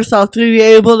distract herself to be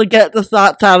able to get the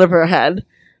thoughts out of her head.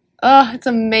 It's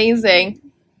amazing.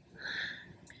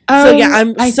 So yeah,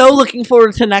 I'm so looking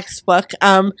forward to next book.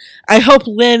 I hope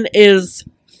Lynn is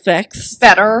fixed.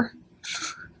 Better.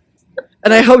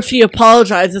 And I hope she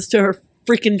apologizes to her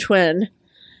freaking twin.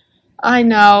 I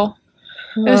know.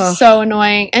 It was so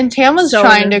annoying. And Tam was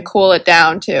trying to cool it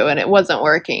down, too, and it wasn't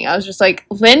working. I was just like,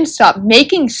 Lynn, stop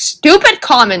making stupid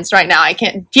comments right now. I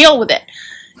can't deal with it.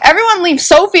 Everyone leave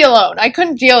Sophie alone. I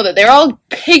couldn't deal with it. They were all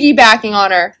piggybacking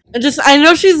on her. I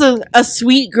know she's a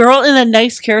sweet girl and a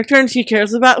nice character, and she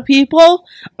cares about people,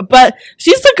 but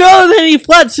she's the girl in any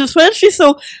floods. Just when she's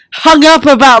so hung up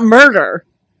about murder.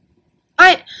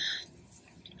 I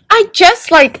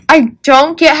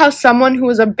don't get how someone who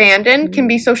was abandoned can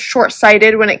be so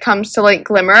short-sighted when it comes to,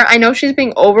 Glimmer. I know she's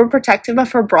being overprotective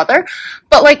of her brother,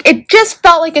 but, it just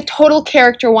felt like a total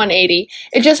character 180.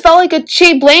 It just felt like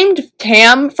she blamed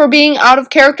Tam for being out of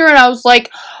character, and I was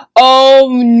like, oh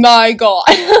my god.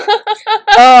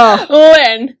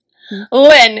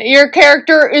 Lynn, your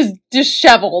character is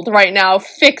disheveled right now.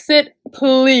 Fix it,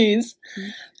 please.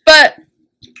 But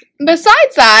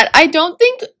besides that, I don't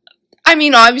think...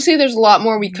 obviously there's a lot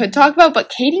more we could talk about, but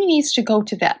Katie needs to go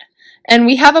to bed. And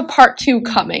we have a part 2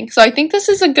 coming. So I think this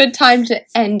is a good time to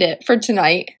end it for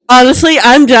tonight. Honestly,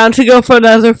 I'm down to go for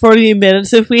another 40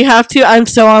 minutes if we have to. I'm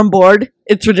so on board.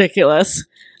 It's ridiculous.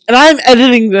 And I'm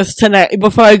editing this tonight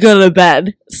before I go to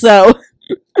bed. So.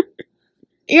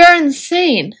 You're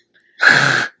insane.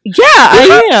 Yeah,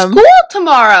 I am. School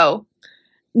tomorrow.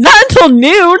 Not until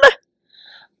noon.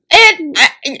 And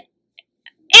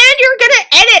you're gonna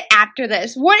edit after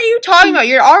this. What are you talking about?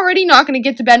 You're already not gonna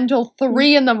get to bed until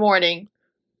 3 in the morning.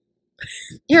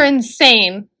 You're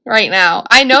insane right now.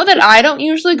 I know that I don't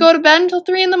usually go to bed until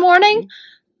 3 in the morning,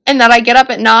 and that I get up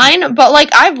at 9, but,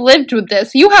 I've lived with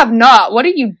this. You have not. What are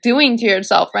you doing to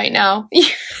yourself right now?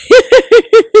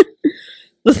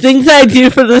 The things I do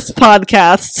for this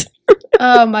podcast.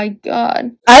 Oh my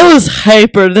god. I was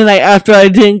hyper the night after I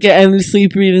didn't get any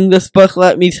sleep reading this book,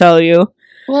 let me tell you.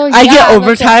 Well, yeah, I get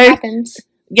overtired.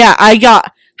 Yeah, I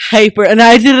got hyper. And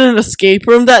I did an escape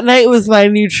room that night with my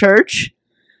new church.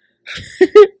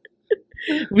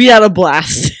 We had a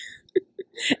blast.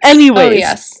 Anyways. Oh,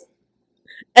 yes.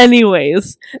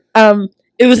 Anyways.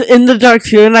 It was in the dark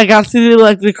too, and I got to do,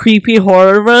 the creepy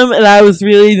horror room, and I was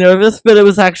really nervous, but it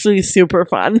was actually super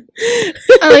fun.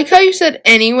 I like how you said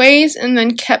anyways, and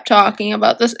then kept talking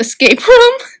about this escape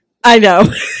room. I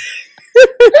know.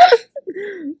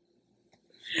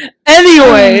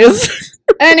 Anyways.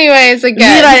 Again.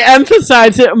 Need I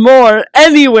emphasize it more?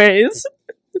 Anyways.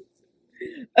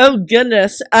 Oh,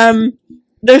 goodness.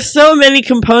 There's so many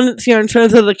components here in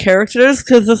terms of the characters,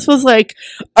 because this was, like,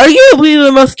 arguably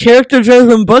the most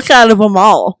character-driven book out of them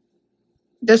all.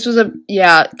 This was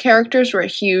characters were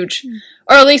huge.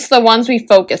 Or at least the ones we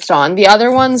focused on. The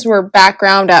other ones were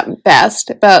background at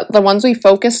best, but the ones we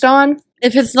focused on...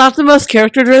 If it's not the most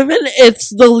character-driven, it's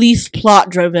the least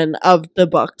plot-driven of the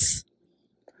books.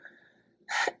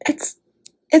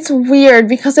 It's weird,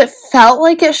 because it felt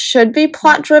like it should be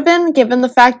plot-driven, given the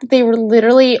fact that they were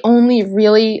literally only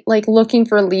really, like, looking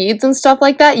for leads and stuff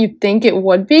like that. You'd think it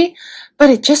would be, but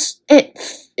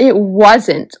it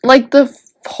wasn't. Like, the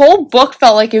whole book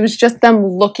felt like it was just them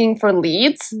looking for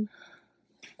leads.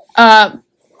 But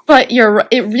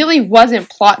it really wasn't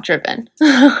plot-driven.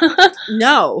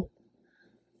 No,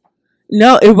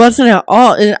 it wasn't at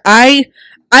all. And I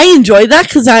enjoyed that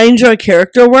because I enjoy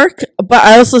character work, but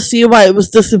I also see why it was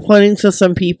disappointing to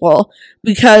some people.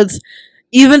 Because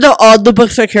even though all the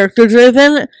books are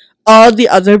character-driven, all the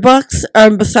other books,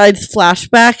 besides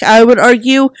Flashback, I would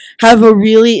argue, have a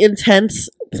really intense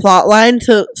plot line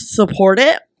to support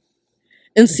it.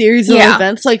 In series of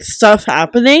events, like, stuff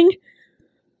happening.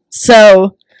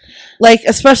 So, like,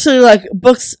 especially, like,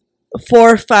 books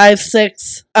 4, 5,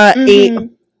 6, 8,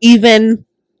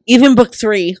 even book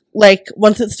 3, like,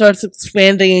 once it starts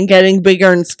expanding and getting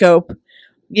bigger in scope,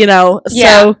 you know?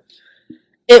 Yeah. So,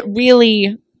 it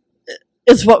really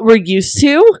is what we're used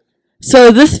to.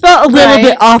 So, this felt a little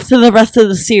bit off to the rest of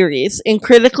the series. And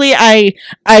critically, I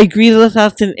agree that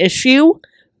that's an issue.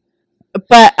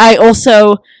 But I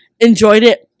also enjoyed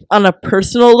it on a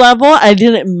personal level. I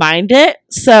didn't mind it.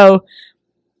 So,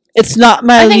 it's not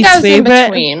my least favorite. In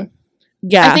between.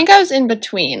 Yeah. I think I was in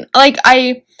between. Like,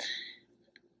 I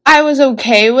was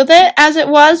okay with it as it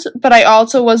was, but I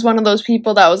also was one of those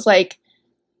people that was like,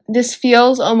 this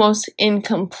feels almost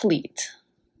incomplete.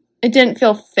 It didn't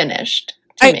feel finished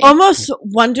to me. Almost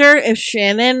wonder if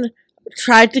Shannon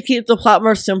tried to keep the plot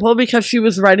more simple because she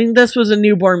was writing this with a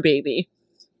newborn baby.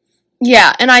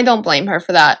 Yeah, and I don't blame her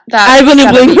for that. I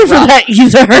wouldn't blame her for that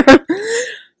either.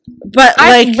 But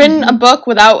I've written a book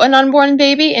without an unborn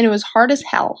baby, and it was hard as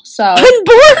hell. So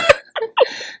unborn?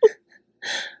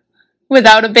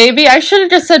 Without a baby? I should have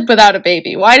just said without a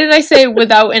baby. Why did I say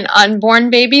without an unborn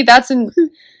baby? That's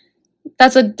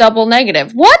a double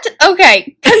negative. What?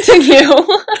 Okay, continue.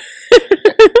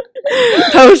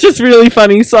 That was just really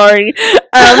funny, sorry.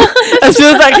 As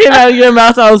soon as that came out of your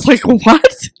mouth, I was like, what?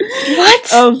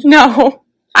 What? No.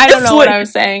 I don't know what I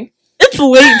was saying. It's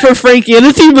late for Frankie, and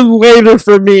it's even later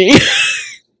for me.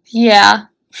 Yeah.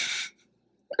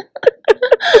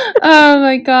 Oh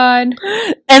my god.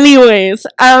 Anyways,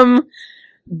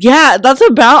 yeah, that's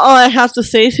about all I have to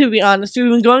say, to be honest. We've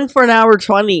been going for an hour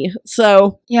 20,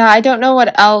 so... Yeah, I don't know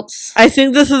what else. I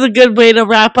think this is a good way to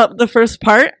wrap up the first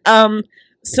part.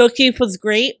 Sokeefe was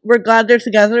great. We're glad they're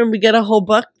together, and we get a whole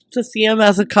book to see them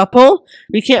as a couple.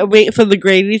 We can't wait for the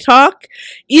Grady talk.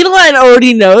 Edeline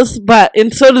already knows,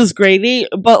 and so does Grady,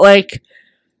 but, like...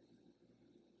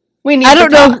 We need I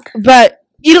don't know, talk. but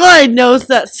Edeline knows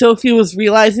that Sophie was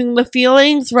realizing the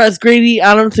feelings, whereas Grady,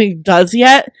 I don't think, does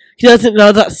yet. He doesn't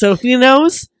know that Sophie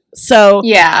knows. So,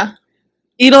 yeah.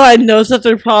 Edeline knows that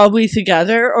they're probably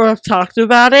together or have talked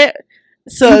about it.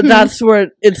 So that's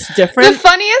where it's different. The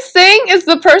funniest thing is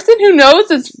the person who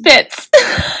knows is Fitz.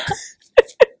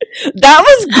 That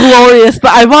was glorious,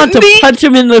 but I want to punch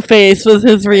him in the face with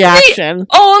his reaction. The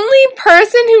only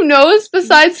person who knows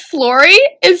besides Flory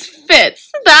is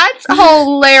Fitz. That's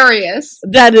hilarious.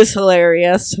 That is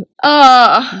hilarious.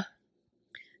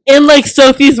 And, like,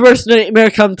 Sophie's worst nightmare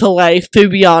come to life, to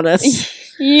be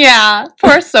honest. Yeah,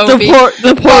 poor Sophie.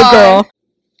 The poor girl.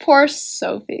 Poor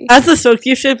Sophie. As a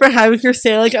Sokeefe shipper, having her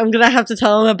say, like, I'm gonna have to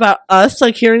tell him about Us,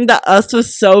 like, hearing that Us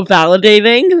was so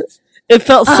validating. It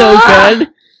felt so good.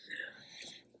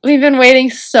 We've been waiting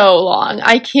so long.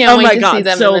 I can't wait to see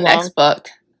them in the next book.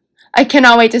 I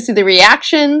cannot wait to see the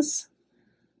reactions.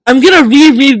 I'm gonna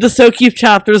reread the Sokeefe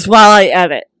chapters while I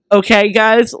edit. Okay,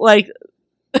 guys? Like...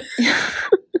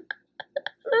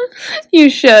 You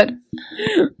should.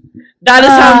 That is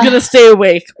how I'm gonna stay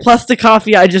awake. Plus the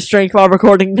coffee I just drank while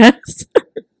recording this.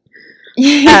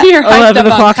 You're 11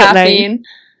 o'clock at night.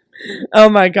 Oh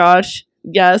my gosh.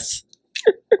 Yes.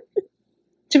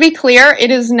 To be clear,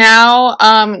 it is now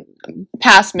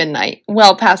past midnight.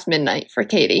 Well past midnight for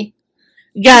Katie.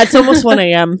 Yeah, it's almost 1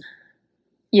 a.m.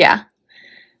 Yeah.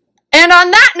 And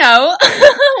on that note,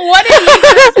 what did you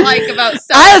guys like about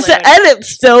Stellarlune? I have to edit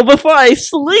still before I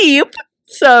sleep.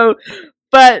 So,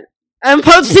 but I'm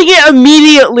posting it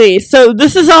immediately. So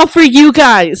this is all for you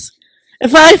guys.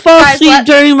 If I fall asleep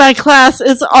during my class,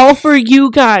 it's all for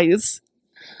you guys.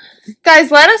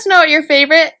 Guys, let us know what your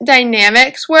favorite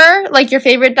dynamics were. Like, your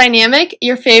favorite dynamic,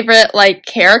 your favorite, like,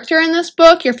 character in this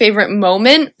book, your favorite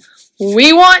moment.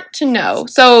 We want to know.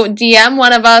 So, DM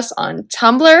one of us on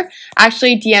Tumblr.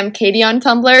 Actually, DM Katie on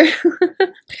Tumblr.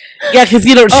 Yeah, because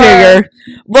you don't share your...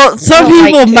 Well, some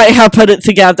people might have put it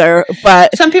together,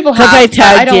 but... Some people have, I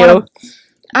tagged you.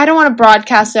 I don't want to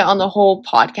broadcast it on the whole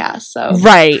podcast, so...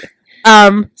 Right.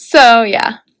 So,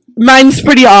 yeah. Mine's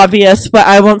pretty obvious, but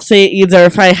I won't say it either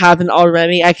if I haven't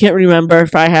already. I can't remember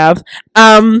if I have.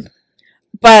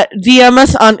 But DM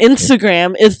us on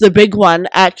Instagram is the big one,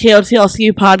 at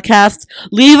KOTLC Podcast.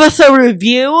 Leave us a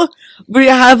review. We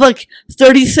have like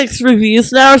 36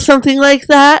 reviews now or something like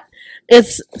that.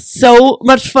 It's so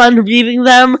much fun reading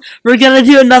them. We're going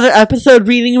to do another episode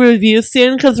reading reviews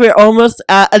soon because we're almost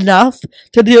at enough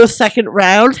to do a second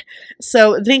round.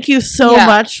 So thank you so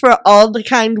much for all the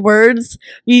kind words.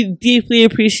 We deeply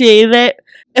appreciate it.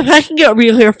 If I can get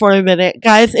real here for a minute,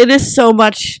 guys, it is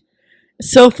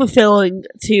so fulfilling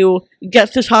to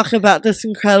get to talk about this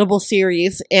incredible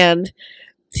series and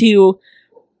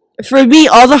for me,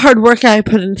 all the hard work I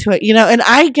put into it, and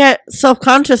I get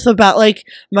self-conscious about, like,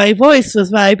 my voice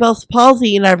with my Bell's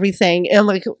palsy and everything, and,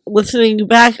 like, listening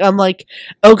back, I'm like,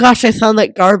 oh gosh, I sound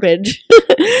like garbage.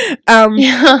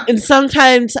 And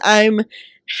sometimes I'm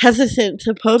hesitant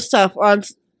to post stuff, or I'm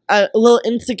a little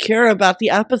insecure about the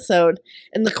episode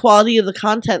and the quality of the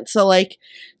content, so, like,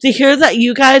 to hear that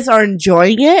you guys are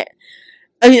enjoying it,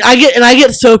 I mean, I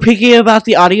get so picky about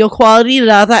the audio quality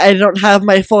now that I don't have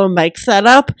my full mic set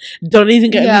up. Don't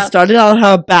even get me started on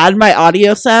how bad my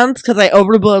audio sounds because I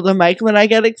overblow the mic when I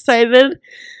get excited.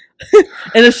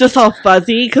 And it's just all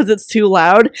fuzzy because it's too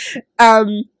loud.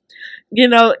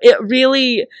 It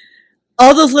really,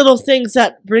 all those little things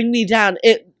that bring me down,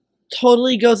 it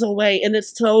totally goes away, and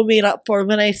it's so made up for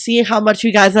when I see how much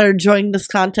you guys are enjoying this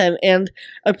content and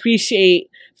appreciate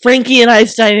Frankie and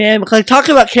I's dynamic. Like, talk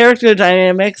about character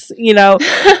dynamics,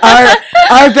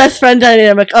 our best friend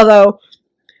dynamic, although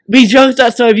we joked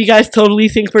that some of you guys totally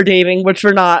think we're dating, which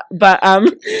we're not, but I'm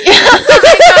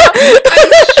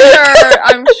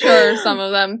sure some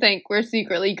of them think we're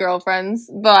secretly girlfriends,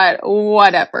 but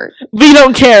whatever. We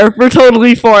don't care. We're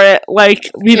totally for it.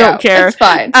 Like, we don't care. It's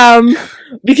fine.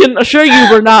 We can assure you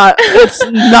we're not. It's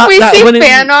not. We see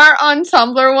fan art on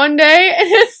Tumblr one day, and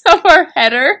it's of our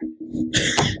header.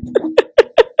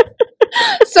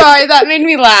 Sorry, that made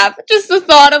me laugh. Just the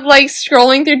thought of, like,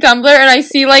 scrolling through Tumblr and I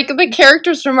see, like, the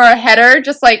characters from our header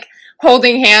just, like,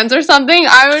 holding hands or something,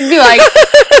 I would be like,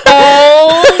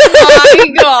 oh my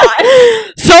god.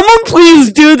 Someone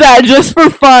please do that just for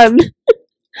fun.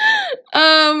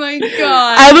 Oh my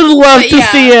god. I would love to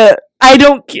see it. I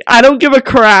don't give a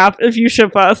crap if you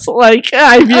ship us. Like,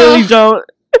 I really don't.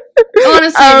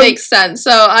 Honestly, it makes sense,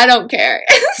 so I don't care.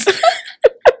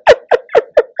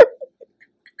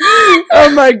 Oh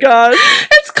my god.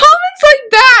 It's comments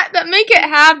like that make it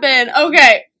happen.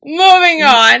 Okay, moving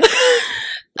on.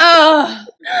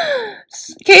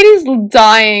 Katie's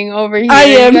dying over here. I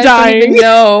am dying.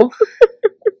 No.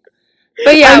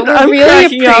 But yeah, I'm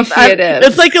really appreciative.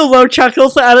 It's like a low chuckle,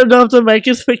 so I don't know if the mic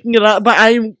is picking it up, but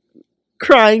I'm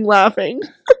crying laughing.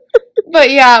 But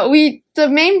yeah, the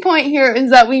main point here is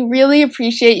that we really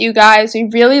appreciate you guys. We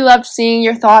really love seeing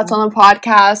your thoughts on the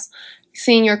podcast,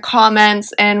 seeing your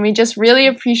comments, and we just really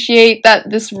appreciate that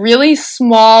this really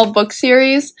small book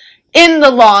series, in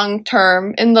the long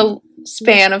term, in the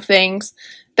span of things,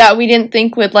 that we didn't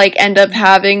think would, like, end up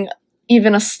having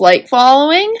even a slight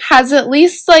following, has at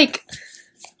least, like,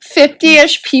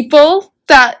 50-ish people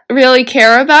that really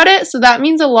care about it, so that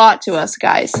means a lot to us,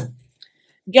 guys.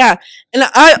 Yeah, and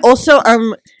I also,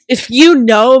 if you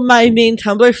know my main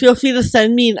Tumblr, feel free to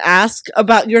send me and ask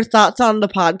about your thoughts on the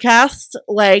podcast.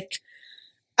 Like,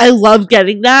 I love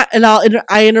getting that, and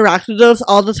I interact with those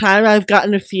all the time. I've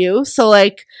gotten a few, so,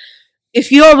 like, if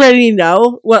you already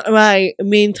know what my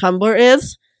main Tumblr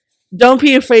is, don't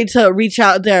be afraid to reach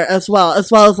out there as well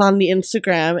as on the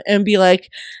Instagram, and be like,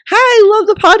 hi, I love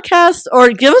the podcast, or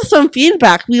give us some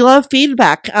feedback. We love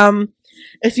feedback.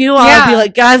 If you want to be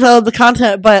like, guys, I love the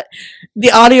content, but the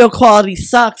audio quality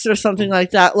sucks or something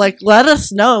like that, like, let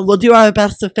us know, and we'll do our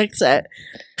best to fix it.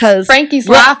 'Cause Frankie's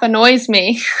laugh annoys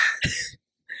me.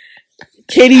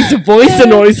 Katie's voice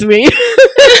annoys me.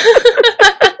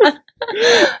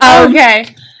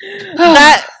 Okay.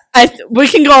 We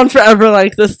can go on forever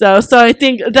like this, though. So I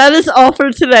think that is all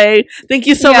for today. Thank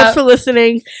you so much for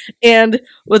listening. And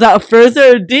without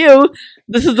further ado,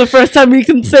 this is the first time we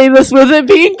can say this with it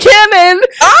being canon.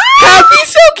 Happy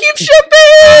Sokeefe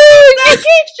shipping!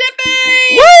 Sokeefe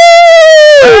shipping!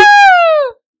 Woo!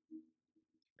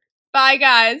 Bye,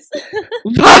 guys.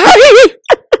 Bye!